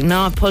cracked. She was like,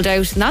 no, I've pulled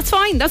out. And that's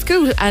fine, that's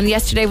cool. And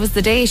yesterday was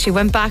the day. She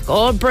went back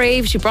all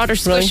brave. She brought her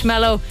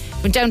Squishmallow,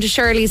 went down to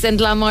Shirley's in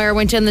Glanmire,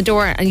 went in the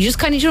door, and you just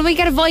kind of, you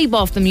get a vibe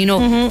off them,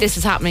 this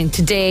is happening.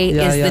 Today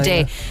is the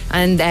day.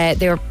 And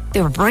they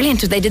were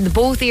brilliant. They did the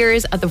both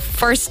ears at the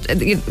first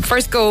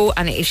go,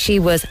 and she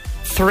was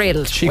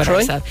thrilled. She with cry?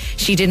 herself.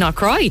 She did not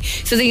cry.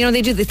 So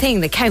they do the thing,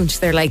 they count.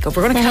 They're like, we're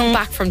going to count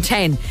back from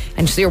 10,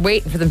 and so you're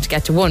waiting for them to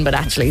get to 1, but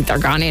actually they're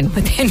gone in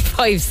within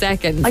 5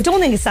 seconds. I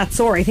don't think it's that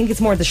sore. I think it's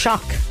more the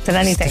shock than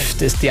anything.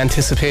 It's the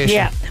anticipation.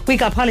 Yeah, we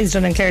got Polly's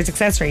done in Claire's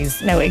Accessories.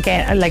 Now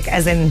again, like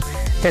as in,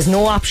 there's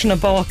no option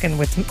of balking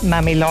with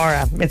Mammy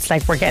Laura. It's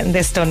like, we're getting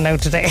this done now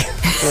today.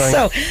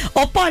 So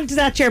up onto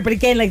that chair, but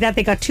again like that,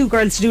 they got 2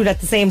 girls to do it at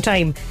the same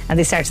time, and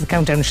they started the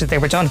countdown and they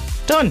were done.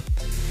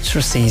 It's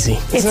just easy.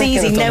 It's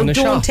easy. Now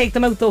don't take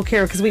them out though,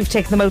 Ciara, because we've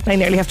taken them out and I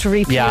nearly have to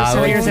repeat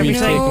our ears every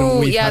time.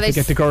 We've had to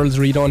get the girls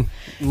redone.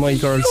 My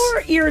girls.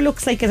 Your ear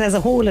looks like it has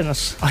a hole in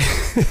it. I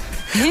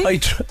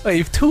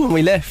have 2 on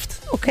my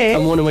left. Okay.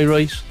 And 1 on my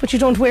right. But you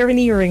don't wear an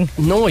earring.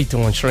 No, I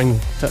don't. I'm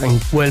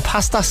well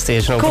past that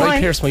stage now. But I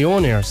pierced my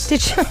own ears.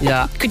 Did you?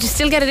 Yeah. Could you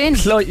still get it in?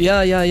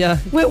 Yeah.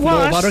 With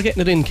what? No bother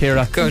getting it in,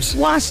 Ciara. Good.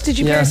 What did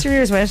you pierce your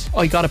ears with?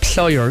 I got a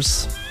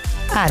pliers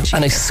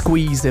and I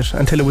squeezed it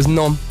until it was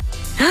numb.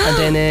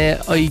 And then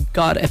I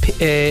got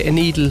a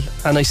needle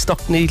and I stuck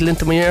the needle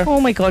into my ear.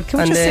 Oh my God, can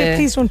we just say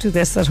please don't do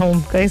this at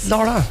home, guys?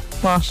 Laura,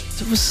 what?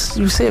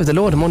 You saved a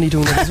load of money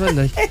doing it as well.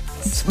 Like.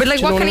 But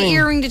like, what kind of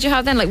earring did you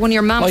have then? Like one of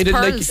your mom's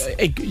pearls?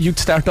 You'd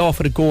start off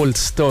with a gold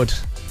stud.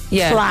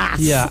 Yeah.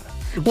 Class. Yeah.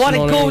 What a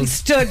gold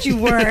stud you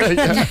were.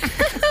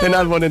 Then I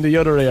had one in the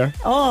other ear.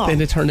 Oh. Then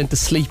they turned into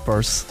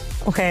sleepers.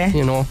 Okay.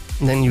 And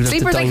then you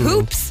sleepers like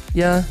hoops?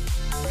 Yeah.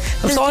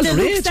 It's all the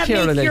rage, that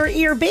Ciara, make your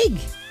ear big.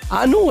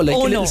 I know, like a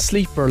little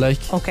sleeper, like.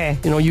 Okay.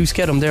 You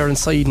get them there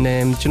inside,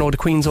 and the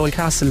Queen's Old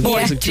Castle. Yeah,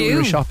 there's a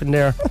jewellery shop in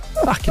there.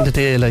 Back in the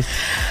day, like.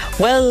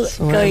 Well,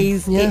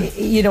 guys,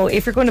 you know,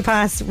 if you're going to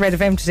pass Red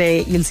FM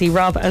today, you'll see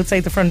Rob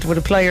outside the front with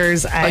the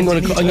pliers. And I'm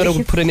going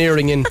to put an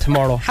earring in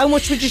tomorrow. How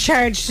much would you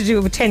charge to do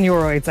it with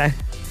 €10, I'd say?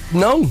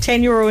 No.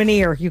 €10 an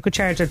ear you could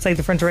charge outside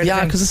the front of Red FM.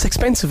 Yeah, because it's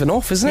expensive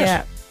enough, isn't it?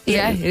 Yeah.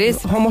 Yeah, it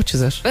is. How much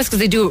is it? That's because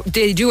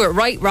they do it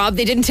right, Rob.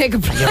 They didn't take a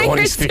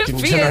pliers to sticking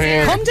pierce. to their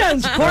hair. Come down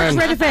to Cork's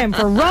Red FM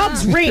for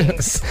Rob's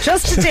rings.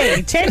 Just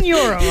today,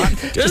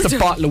 €10. Just a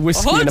bottle of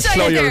whiskey and a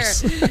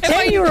pliers.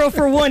 €10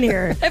 for 1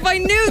 ear. If I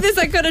knew this,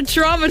 I could have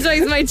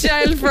traumatised my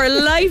child for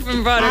life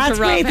and brought her That's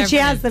to Rob. great that she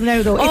has them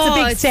now, though. It's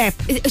a big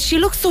step. She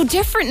looks so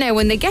different now.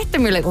 When they get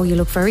them, you're like, oh, you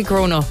look very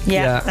grown up.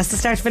 Yeah, that's the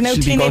start of it now.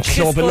 She'll be going Teenage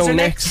clubbing discos now are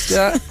next.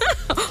 Yeah.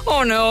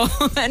 Oh no.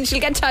 And she'll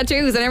get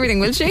tattoos and everything,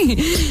 will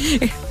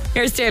she?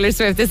 Here's Taylor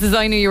Swift. This is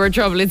I Knew You Were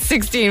Trouble. It's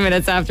 16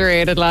 minutes after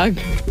 8 o'clock.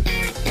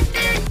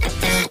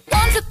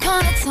 Once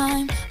upon a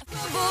time.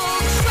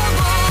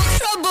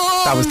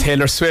 That was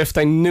Taylor Swift.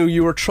 I Knew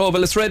You Were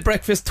Trouble. It's Red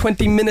Breakfast,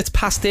 20 minutes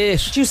past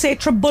 8. Did you say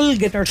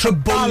Trabulgan or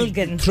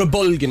Trabulgan?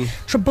 Trabulgan.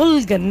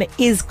 Trabulgan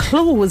is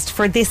closed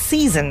for this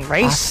season,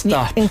 right?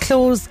 Stop.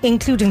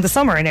 Including the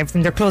summer and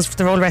everything. They're closed for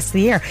the whole rest of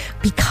the year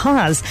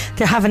because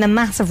they're having a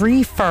massive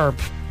refurb,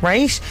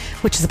 right?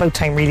 Which is about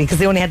time, really, because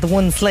they only had the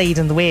one slide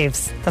in the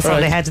waves. That's all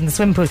they had in the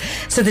swimming pool.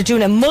 So they're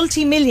doing a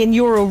multi-million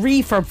euro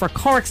refurb for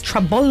Cork's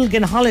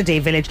Trabulgan Holiday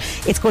Village.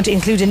 It's going to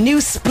include a new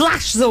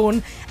splash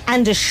zone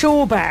and a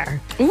show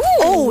bar. Ooh.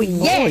 Oh,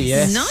 yes. Oh,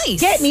 yes.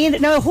 Nice. Get me in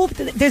it. Now, I hope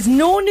that there's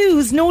no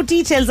news, no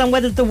details on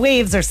whether the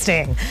waves are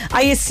staying.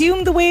 I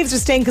assume the waves are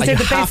staying because they're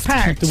the best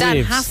part. That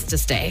waves. has to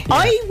stay.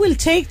 I will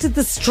take to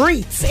the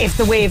streets if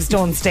the waves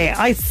don't stay.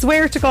 I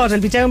swear to God,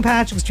 I'll be down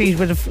Patrick Street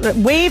with a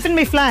waving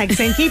my flag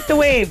saying keep the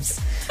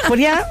waves. But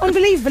yeah,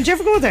 unbelievable. Did you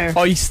ever go there?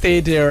 I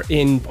stayed there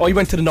I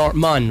went to the North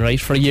Man, right,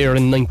 for a year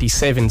in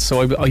 97.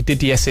 So I did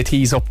the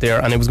SATs up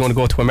there and I was going to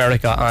go to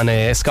America on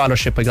a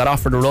scholarship. I got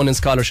offered a running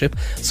scholarship.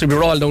 So we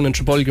were all down in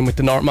Trabulgan with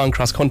the North Man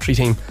cross country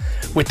team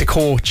with the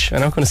coach.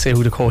 I'm not going to say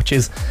who the coach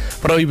is,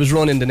 but I was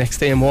running the next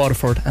day in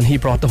Waterford and he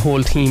brought the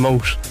whole team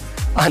out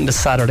on the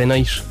Saturday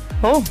night.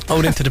 Oh.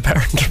 Out into the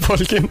park in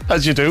Trabulgan,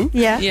 as you do.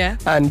 Yeah.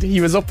 And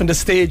he was up on the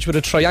stage with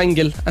a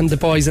triangle and the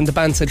boys in the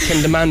band said,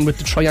 can the man with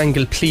the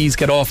triangle please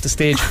get off the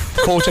stage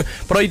coaching?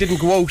 But I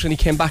didn't go out and he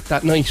came back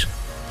that night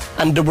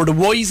and they were the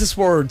wisest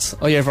words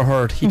I ever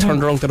heard. He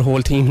turned around to the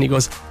whole team and he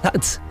goes,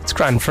 lads, it's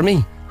grand for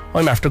me.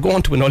 I'm after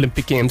going to an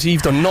Olympic Games.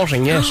 You've done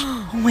nothing yet.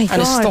 Oh my God.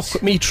 And it stuck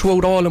with me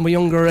throughout all of my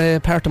younger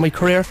part of my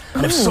career.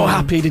 And I was so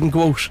happy I didn't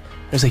go out.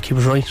 I was like, he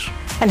was right.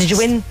 And did you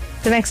win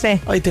the next day?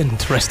 I didn't.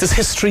 The rest is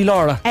history,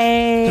 Laura.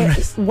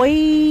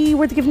 Why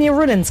were they giving you a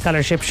running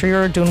scholarship? Sure,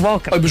 you're doing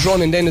walking. I was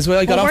running then as well.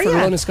 I got Oh, were offered a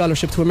ya? running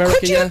scholarship to America.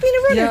 Could you have been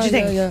a runner, do you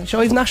think? Yeah. So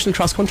I have national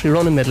cross country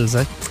running medals.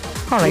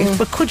 Alright,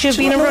 but could you have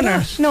Do you been a not know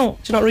runner? that? No.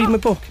 Do you not read my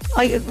book?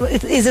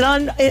 Is it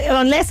on?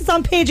 Unless it's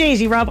on page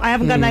 80, Rob, I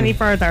haven't gotten any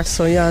further.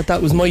 So yeah, that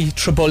was my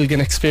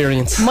Trabulgan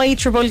experience. My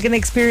Trabulgan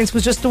experience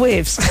was just the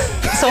waves.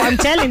 So I'm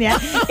telling you,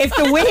 if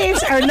the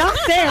waves are not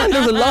there,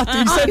 There's a lot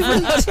to be said for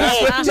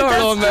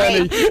that.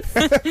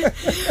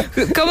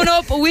 Manny. Coming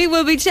up, we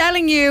will be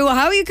telling you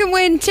how you can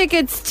win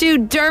tickets to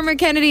Dermot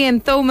Kennedy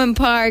and Thomond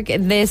Park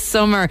this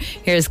summer.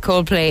 Here's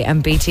Coldplay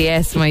and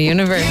BTS, My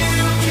Universe.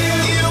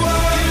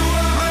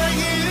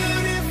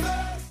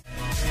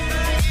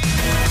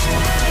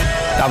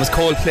 That was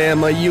Coldplay and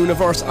My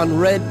Universe on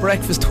Red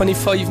Breakfast,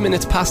 25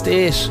 minutes past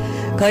 8.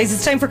 guys,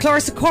 it's time for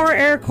Cork's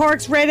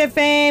Red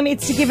FM.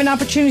 It's to give an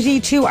opportunity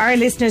to our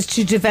listeners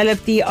to develop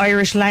the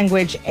Irish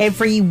language.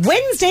 Every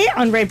Wednesday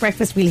on Red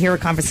Breakfast, we'll hear a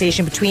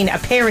conversation between a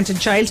parent and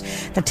child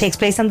that takes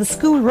place on the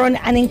school run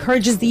and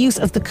encourages the use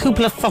of the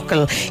cúpla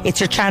focal. It's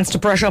your chance to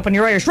brush up on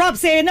your Irish. Rob,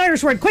 say an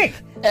Irish word quick.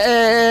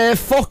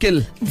 Focal.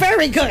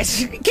 Very good.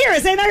 Kira,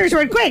 say an Irish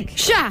word quick.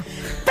 Sha.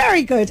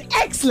 Very good.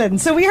 Excellent.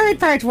 So we heard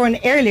part one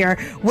earlier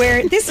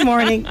where this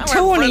morning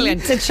Tony,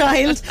 the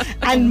child,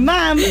 and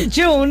Ma'am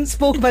Joan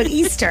spoke about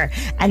Easter.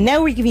 And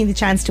now we're giving you the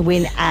chance to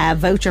win a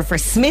voucher for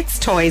Smith's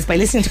Toys by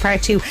listening to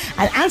part two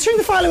and answering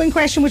the following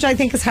question, which I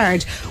think is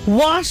hard.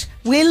 What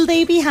will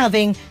they be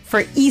having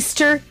for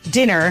Easter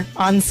dinner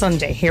on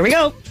Sunday? Here we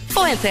go.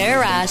 Fáilte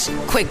Arash,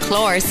 Quick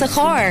Chlór sa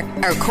Chór,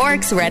 or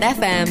Cork's Red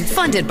FM,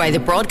 funded by the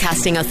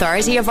Broadcasting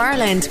Authority of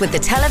Ireland with the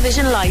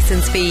television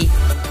licence fee.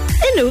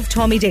 Inúv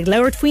Tommy Dig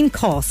Laura Tween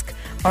Cosk,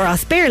 or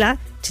Osperla.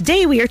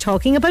 Today we are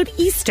talking about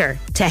Easter.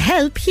 To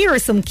help, here are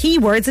some key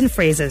words and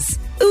phrases.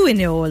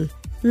 Uinol,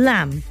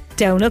 lamb,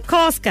 down at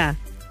Cosca,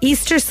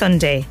 Easter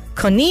Sunday,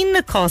 Conin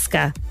na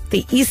Cosca,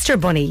 the Easter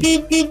Bunny.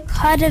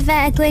 Cad a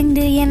bheith a going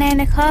do dhéanamh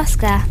na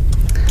Cosca?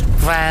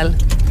 Well,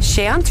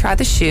 sé an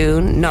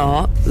tradiisiún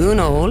ná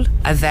únól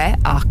a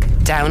bheith ach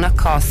down a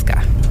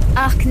Cosca.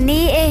 Ach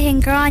ní é hin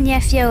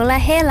gráine fiola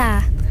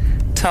héla.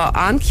 Tá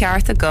an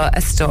ceart a go a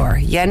stór,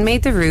 yen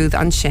méid de rúd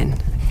an sin.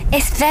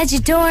 Is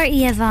vegador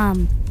í a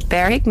bham.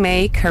 Berig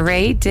mé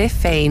carré de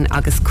féin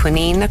agus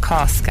cuinín na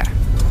Cosca.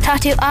 Tá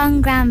tú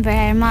an grambar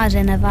ar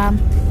maidin a bham.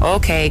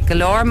 Ok,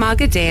 galore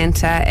maga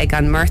déanta ag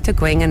an murta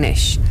gwing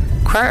anis.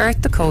 Cuir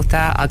urt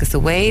Dakota agus a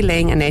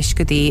wailing anis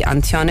godí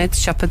an tionid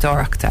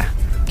siopadorachta.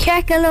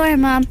 Ceir go leor,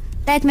 mam.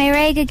 Beg me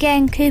reg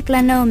again,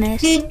 Cúpla Nómad.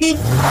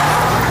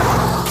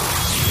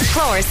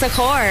 Chlór sa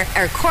chór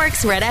ar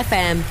Cork's Red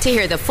FM. To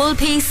hear the full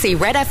piece, see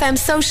Red FM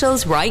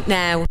socials right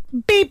now.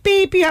 Beep,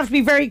 beep. You have to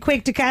be very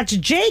quick to catch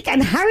Jake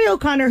and Harry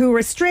O'Connor, who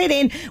were straight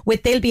in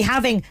with they'll be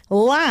having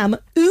lamb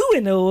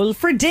ooh-and-ole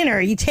for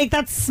dinner. You take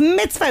that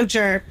Smith's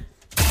voucher.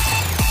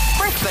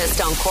 Breakfast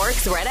on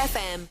Cork's Red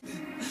FM.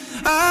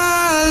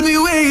 I'll be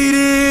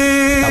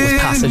waiting. That was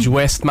Passage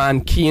West,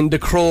 man. Cian the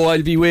Crow,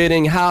 I'll be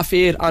waiting.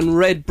 8:30 on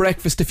Red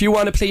Breakfast. If you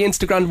want to play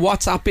Instagram,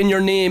 WhatsApp in your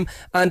name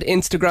and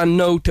Instagram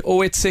now to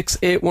 086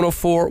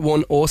 8104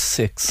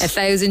 106.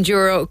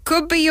 €1,000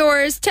 could be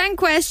yours. 10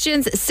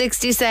 questions,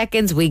 60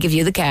 seconds. We give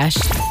you the cash.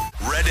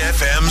 Red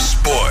FM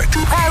Sport.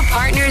 Proud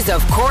partners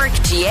of Cork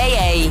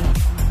GAA.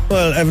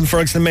 Well, Evan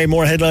Ferguson made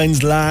more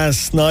headlines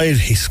last night.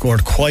 He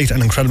scored quite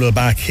an incredible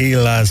back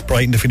heel as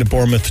Brighton defeated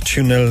Bournemouth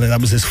 2-0. That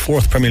was his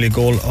 4th Premier League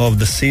goal of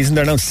the season.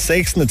 They're now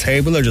 6th in the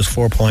table. They're just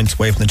 4 points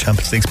away from the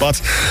Champions League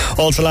spots.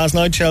 Also last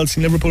night,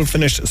 Chelsea and Liverpool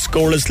finished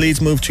scoreless. Leeds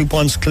moved 2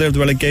 points clear of the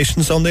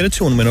relegation zone. They had a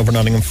 2-1 win over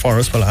Nottingham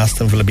Forest, while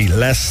Aston Villa beat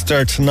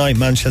Leicester. Tonight,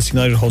 Manchester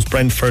United host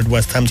Brentford.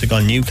 West Ham take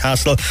on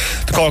Newcastle.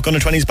 The Cork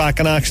Under-20s back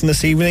in action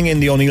this evening in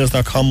the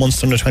O'Neills.com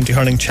Munster Under-20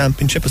 Hurling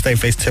Championship as they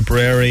face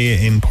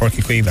Tipperary in Páirc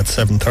Uí Chaoimh at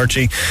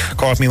 7:30.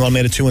 Cork meanwhile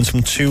made it 2 wins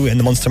from 2 in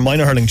the Munster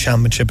Minor Hurling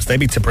Championship as they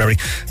beat Tipperary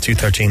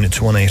 2-13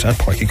 to 1-8 at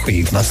Páirc Uí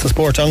Chaoimh. And that's the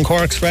sport on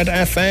Cork's Red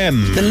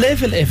FM. The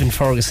level Evan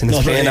Ferguson is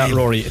playing at,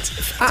 Rory, it's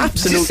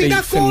absolutely Did you see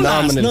that goal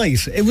phenomenal.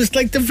 last night? It was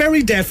like the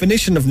very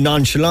definition of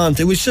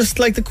nonchalant. It was just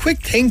like the quick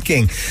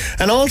thinking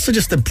and also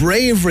just the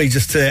bravery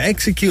just to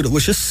execute it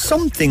was just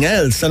something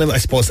else. And I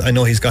suppose I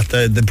know he's got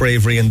the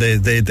bravery and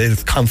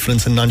the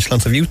confidence and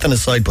nonchalance of youth on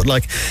his side, but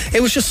like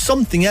it was just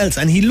something else.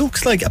 And he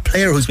looks like a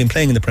player who's been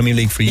playing in the Premier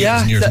League for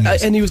years and years and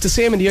years. And he was the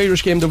same in the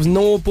Irish game. There was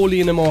no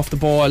bullying him off the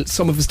ball.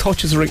 Some of his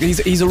touches are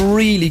he's a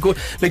really good,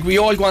 like we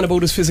all go on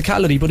about his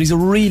physicality, but he's a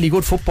really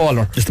good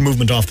footballer. Just the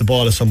movement off the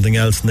ball is something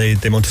else, and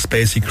the amount of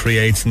space he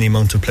creates and the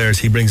amount of players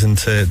he brings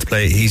into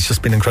play, he's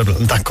just been incredible.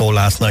 And that goal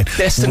last night,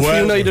 destined for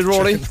United,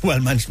 Rory.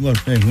 Well, maybe. The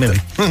morning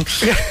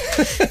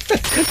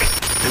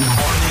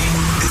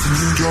is a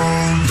new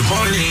dawn. The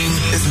morning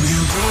is a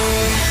new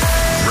dawn.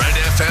 Red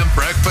FM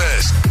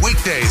Breakfast.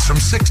 Weekdays from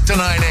 6 to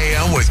 9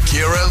 a.m. with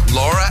Ciara,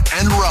 Laura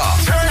and Rob.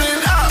 Turn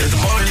it up in the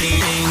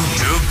morning.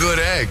 2 good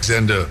eggs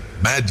and a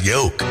mad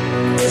yolk.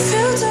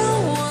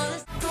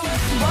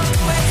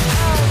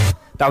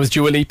 That was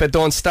Dua Lipa,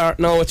 Don't Start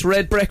Now. It's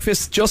Red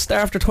Breakfast just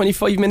after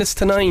 25 minutes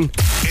to 9.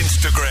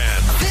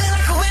 Instagram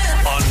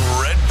on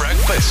Red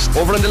Breakfast.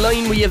 Over on the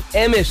line we have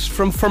Emmett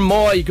from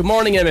Fermoy. Good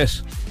morning,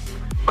 Emmett.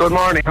 Good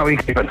morning, how are you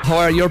keeping? How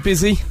are you? You're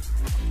busy?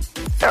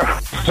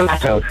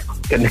 Flat out,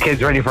 getting the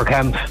kids ready for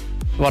camp.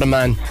 What a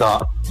man.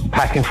 So,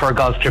 packing for a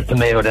golf trip to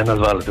Mayo then as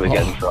well as the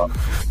weekend. So,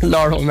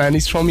 Laura, man,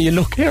 he's throwing me a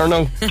look here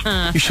now.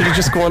 You should have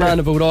just gone on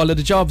about all of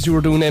the jobs you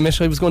were doing,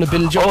 Emmett. I was going to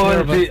build you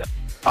up there,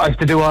 I have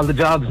to do all the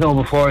jobs now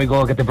before I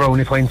go get the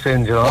brownie points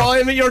in, you know. Oh,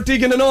 Emmett, you're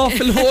digging an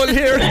awful hole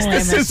here.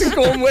 This isn't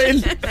going well.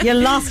 You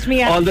lost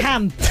me at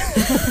camp.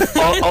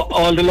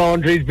 all the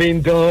laundry's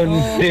been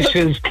done,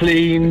 dishes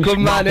cleaned, good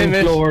man,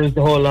 Emmett. Floors,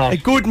 the whole lot. A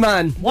good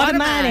man. What a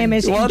man,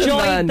 Emmett.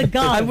 Enjoy the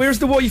golf. And where's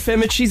the wife,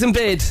 Emmett? She's in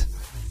bed.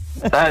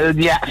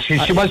 Yeah,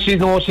 she's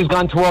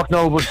gone to work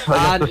now, but I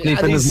have to sleep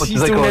in as much he's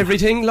as I doing could.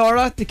 everything,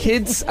 Laura, the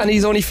kids, and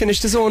he's only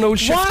finished his own old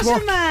shift.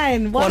 What a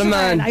man! What a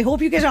man! I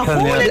hope you get a whole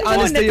in one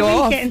at the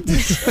weekend.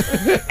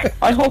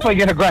 I hope I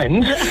get a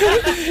grand.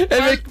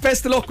 Emmett,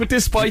 best of luck with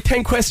this, boy.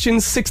 10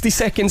 questions, 60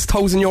 seconds,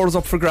 €1,000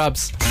 up for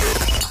grabs.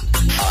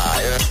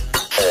 5,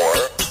 4,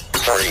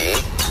 3,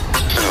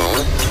 2,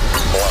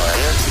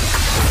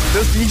 1.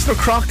 Does the Easter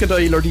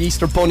crocodile or the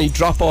Easter bunny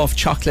drop off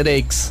chocolate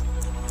eggs?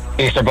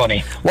 Easter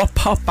bunny. What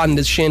pop band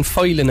is Shane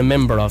Filan a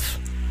member of?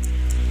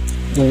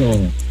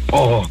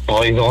 Oh,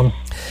 Boyzone.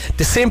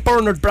 The St.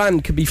 Bernard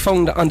brand could be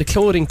found on the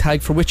clothing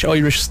tag for which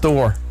Irish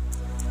store?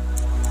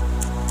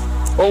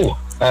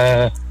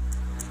 I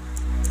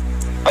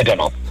don't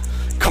know.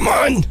 Come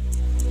on!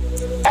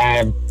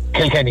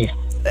 Kilkenny.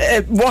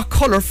 What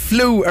colour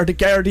flu are the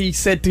Gardaí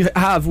said to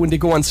have when they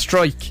go on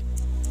strike?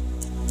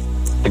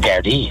 The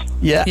Gardaí?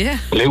 Yeah.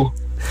 Blue.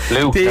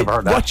 Never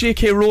heard that. What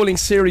J.K. Rowling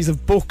series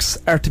of books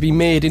are to be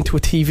made into a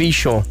TV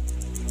show?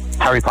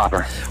 Harry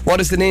Potter.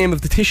 What is the name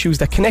of the tissues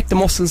that connect the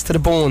muscles to the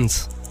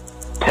bones?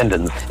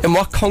 Tendons. In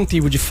what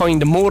county would you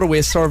find the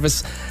motorway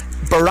service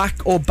Barack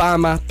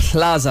Obama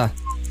Plaza?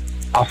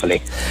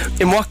 Offaly.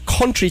 In what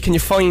country can you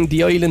find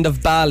the island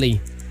of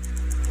Bali?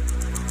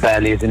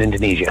 Bali is in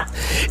Indonesia.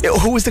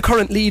 Who is the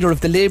current leader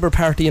of the Labour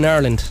Party in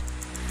Ireland?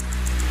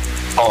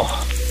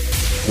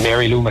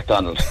 Mary Lou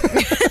McDonald.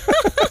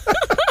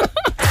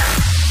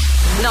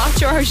 Not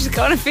sure how she's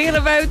going to feel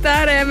about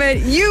that, Emmett.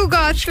 You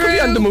got through. Could be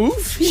on the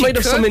move. He might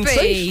have some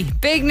insight.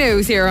 Big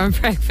news here on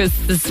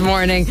Breakfast this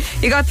morning.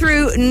 You got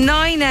through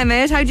 9,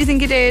 Emmett. How do you think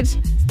you did?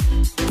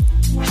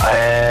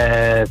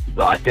 They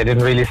didn't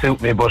really suit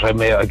me, but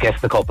I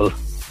guessed a couple.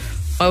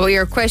 Well,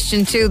 your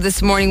question 2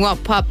 this morning.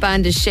 What pop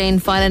band is Shane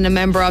Filan a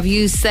member of?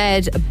 You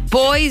said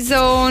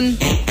Boyzone.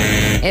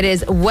 It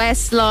is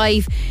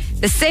Westlife.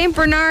 The St.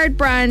 Bernard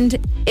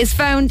brand is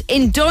found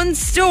in Dunnes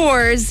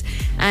stores,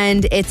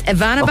 and it's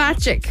Ivana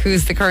Bacik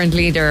who's the current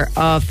leader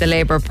of the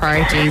Labour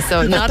Party.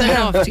 So not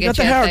enough to get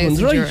you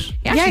 €1,000.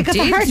 Yeah, I got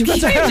the hard ones. You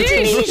got the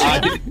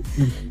hard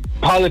ones.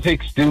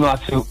 Politics do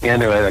not suit me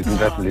anyway, I can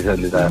definitely tell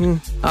you that.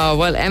 Oh,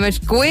 well,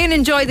 Emmett, go in and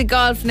enjoy the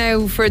golf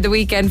now for the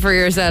weekend for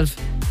yourself.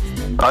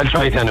 I'll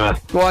try it anyway.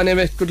 Go on,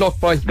 Emmett. Good luck,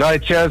 bye.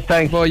 Right, cheers,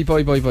 thanks. Bye.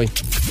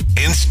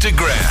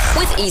 Instagram.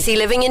 With Easy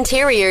Living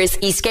Interiors,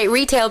 Eastgate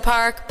Retail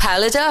Park,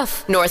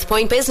 Paladuff, North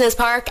Point Business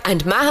Park,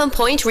 and Mahon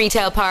Point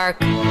Retail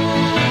Park.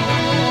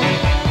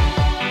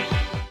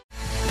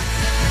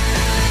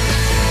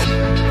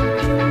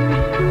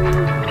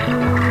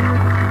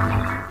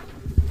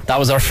 That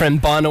was our friend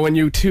Bono and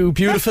U2.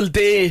 Beautiful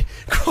day,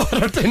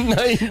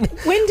 9:15.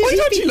 When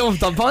did you love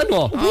that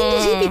Bono?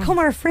 When did he become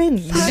our friend?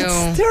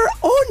 They're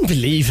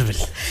unbelievable.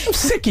 I'm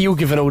sick of you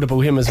giving out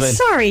about him as well.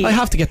 Sorry. I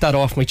have to get that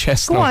off my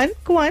chest Go now.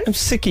 on. I'm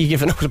sick of you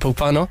giving out about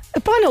Bono.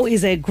 Bono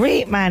is a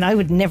great man. I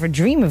would never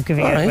dream of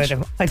giving out about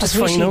him. I just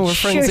wish fine, we're he'd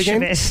friends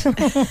shush a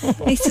again.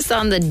 bit. He's just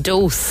on the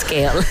dose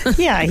scale.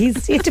 Yeah,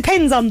 it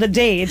depends on the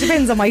day. It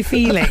depends on my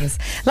feelings.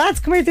 Lads,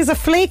 come here. There's a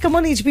flake of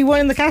money to be won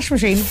in the cash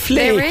machine.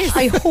 There is.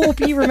 I hope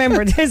you remember.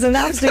 There's an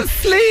absolute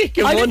flake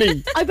of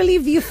money. I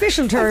believe the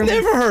official term I've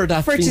never heard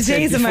that for being said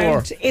today's before.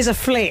 amount is a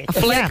flake. A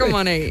flake of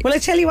money. Will I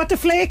tell you what the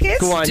flake is?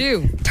 Go on.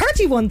 Do.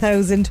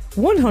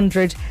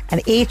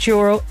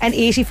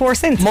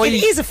 €31,108.84.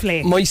 It is a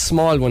flake. My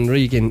small one,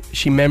 Regan,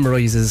 she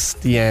memorises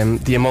the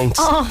amounts,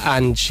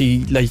 and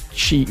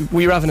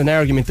we were having an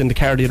argument in the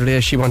car the other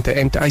day. She wanted to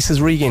enter. I says,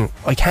 Regan,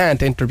 I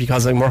can't enter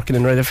because I'm working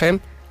in Red FM.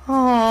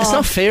 It's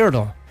not fair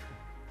though.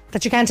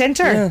 That you can't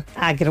enter?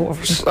 Yeah. Get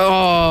over it.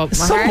 Oh, my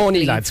some heart money,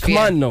 bleeds lads. for Come you.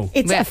 on, no.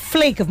 It's a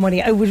flake of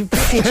money. I would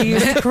appreciate you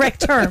use the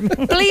correct term.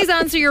 Please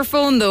answer your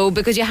phone though,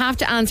 because you have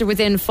to answer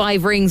within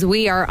 5 rings.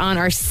 We are on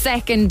our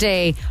second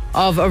day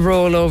of a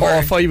rollover. Oh,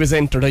 if I was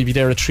entered, I'd be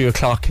there at 3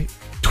 o'clock,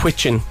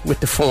 twitching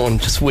with the phone,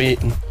 just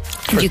waiting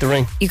for it to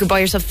ring. You could buy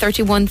yourself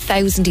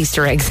 31,000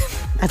 Easter eggs.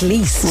 At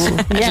least.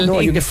 Yeah, no,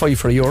 you get 5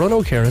 for €1,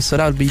 no care. So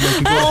that'll be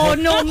like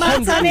no,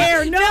 Matt's on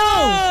air.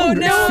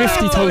 No.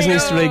 50,000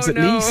 Easter eggs at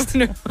least.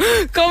 No.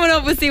 Coming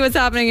up, we'll see what's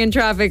happening in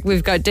traffic.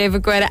 We've got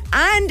David Guetta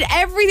and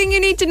everything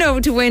you need to know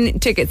to win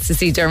tickets to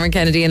see Dermot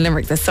Kennedy in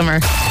Limerick this summer.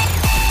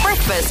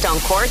 Breakfast on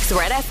Cork's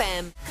Red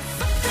FM.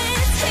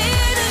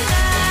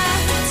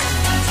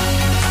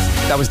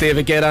 That was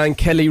David Guetta and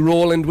Kelly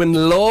Rowland when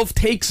Love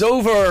Takes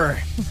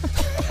Over.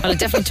 Well, it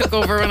definitely took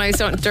over when I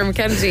saw Dermot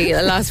Kennedy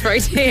last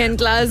Friday in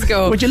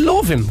Glasgow. Would you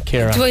love him,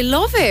 Ciara? Do I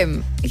love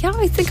him? Yeah,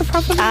 I think I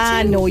probably do.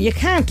 No, you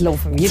can't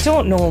love him. You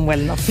don't know him well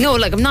enough. No,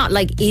 like I'm not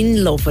like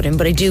in love with him,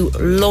 but I do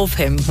love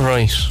him.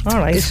 Right. All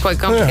right. It's quite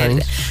complicated.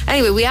 Right.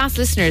 Anyway, we asked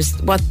listeners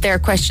what their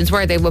questions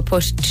were they would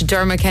put to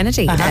Dermot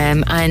Kennedy.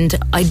 And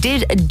I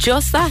did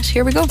just that.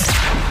 Here we go.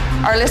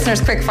 Our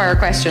listeners' quickfire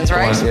questions,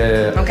 right?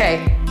 Yeah.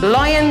 Okay.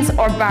 Lions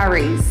or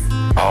Barry's?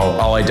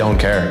 Oh, I don't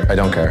care.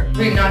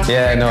 Really not?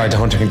 Yeah, no, I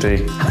don't drink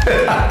tea.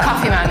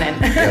 Coffee man then.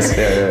 Yes,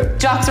 yeah.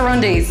 Jocks or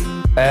undies?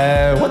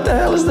 What the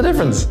hell is the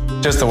difference?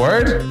 Just the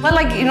word? Well,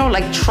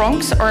 like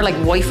trunks or like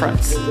white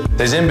fronts?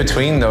 There's in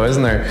between though,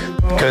 isn't there?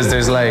 Because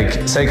there's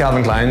like, say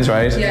Calvin Klein's,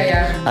 right?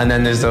 Yeah. And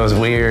then there's those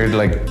weird,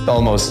 like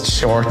almost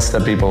shorts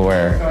that people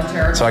wear.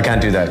 So I can't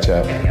do that,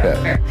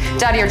 yeah.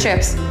 Daddy or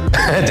chips?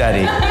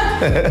 Daddy.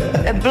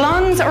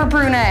 Blondes or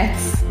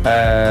brunettes?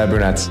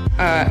 Brunettes.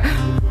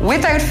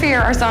 Without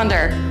Fear or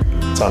Sonder?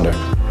 Sonder.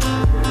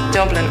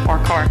 Dublin or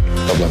Cork?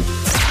 Dublin.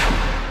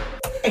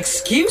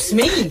 Excuse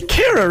me?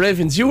 Ciara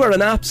Evans, you are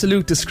an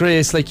absolute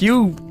disgrace. Like,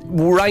 you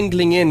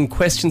wrangling in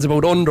questions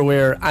about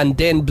underwear and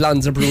then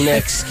blondes or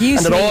brunettes.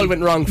 Excuse and me. it all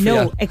went wrong for you.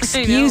 No,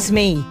 excuse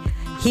me.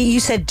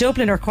 You said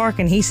Dublin or Cork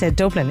and he said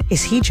Dublin.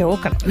 Is he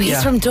joking?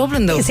 He's from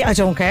Dublin though. I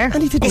don't care.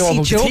 And he didn't know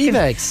about the tea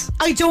bags.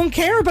 I don't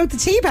care about the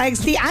tea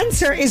bags. The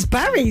answer is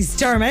Barry's,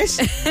 Dermot.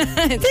 This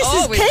is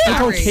always chaos. I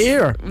don't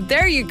care.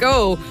 There you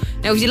go.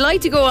 Now, if you'd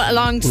like to go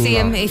along to see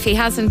him, if he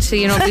hasn't,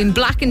 been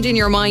blackened in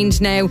your mind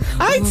now,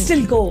 I'd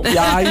still go.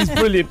 Yeah, he's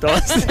brilliant though.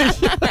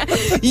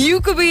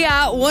 you could be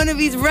at one of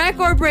his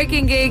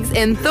record-breaking gigs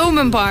in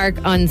Thomond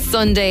Park on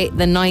Sunday,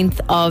 the 9th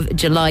of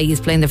July. He's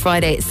playing the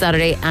Friday,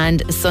 Saturday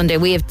and Sunday.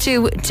 We have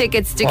 2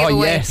 tickets to give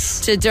away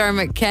to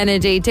Dermot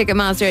Kennedy.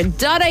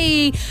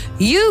 Ticketmaster.ie.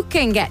 You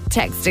can get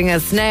texting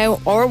us now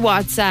or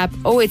WhatsApp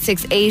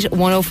 0868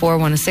 104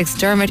 106.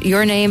 Dermot,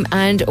 your name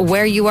and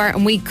where you are,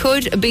 and we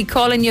could be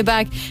calling you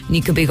back. And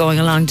you could be going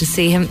along to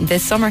see him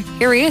this summer.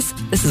 Here he is.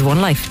 This is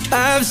One Life.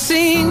 I've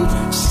seen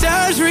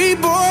stars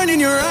reborn in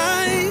your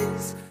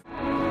eyes.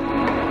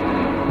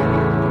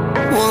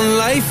 One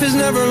life is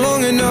never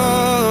long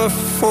enough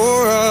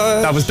for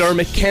us. That was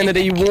Dermot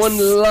Kennedy, One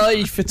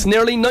Life. It's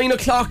nearly 9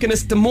 o'clock and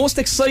it's the most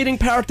exciting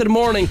part of the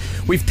morning.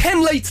 We've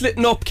 10 lights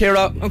lit up,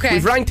 Ciara. Okay.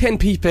 We've ranked 10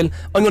 people.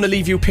 I'm going to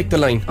leave you pick the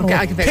line. Okay,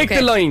 I can pick. Pick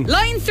the line.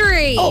 Line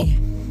 3. Oh.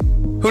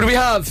 Who do we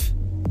have?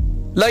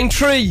 Line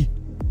 3.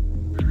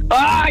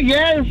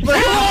 Yes!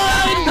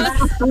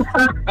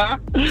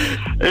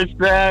 It's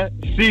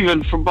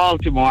Stephen from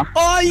Baltimore.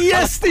 Oh,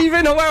 yes,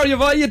 Stephen. How are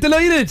you? Are you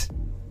delighted?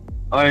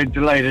 I'm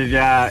delighted,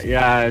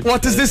 yeah.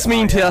 What does this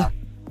mean to you?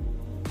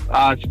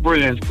 It's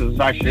brilliant because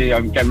actually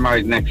I'm getting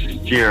married next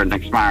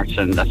March,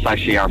 and that's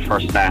actually our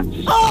first dance.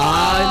 Look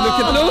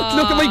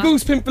at my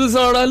goose pimples,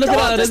 Laura. Look at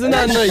that, isn't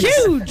that nice?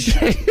 Huge.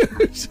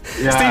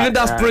 Stephen,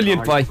 that's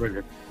brilliant, boy.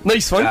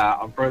 Nice one.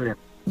 Yeah, brilliant.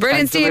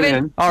 Brilliant,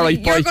 Stephen. All right,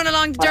 You're bye. going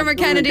along to Dermot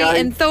Kennedy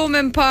in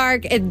Thomond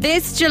Park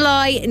this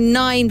July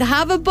 9th.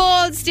 Have a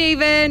ball,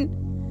 Stephen.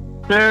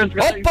 Cheers,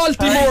 guys. Up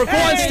Baltimore. Go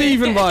on,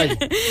 Stephen, boy.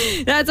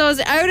 That's us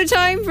out of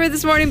time for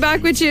this morning.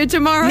 Back with you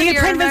tomorrow. Neil here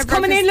on Prendeville's Red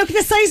coming in. Look at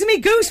the size of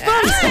me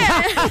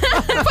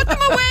goosebumps. Put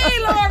them away,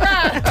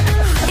 Laura.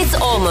 It's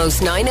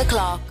almost 9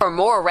 o'clock. For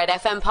more Red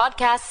FM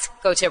podcasts,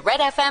 go to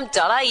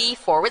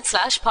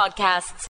redfm.ie/podcasts.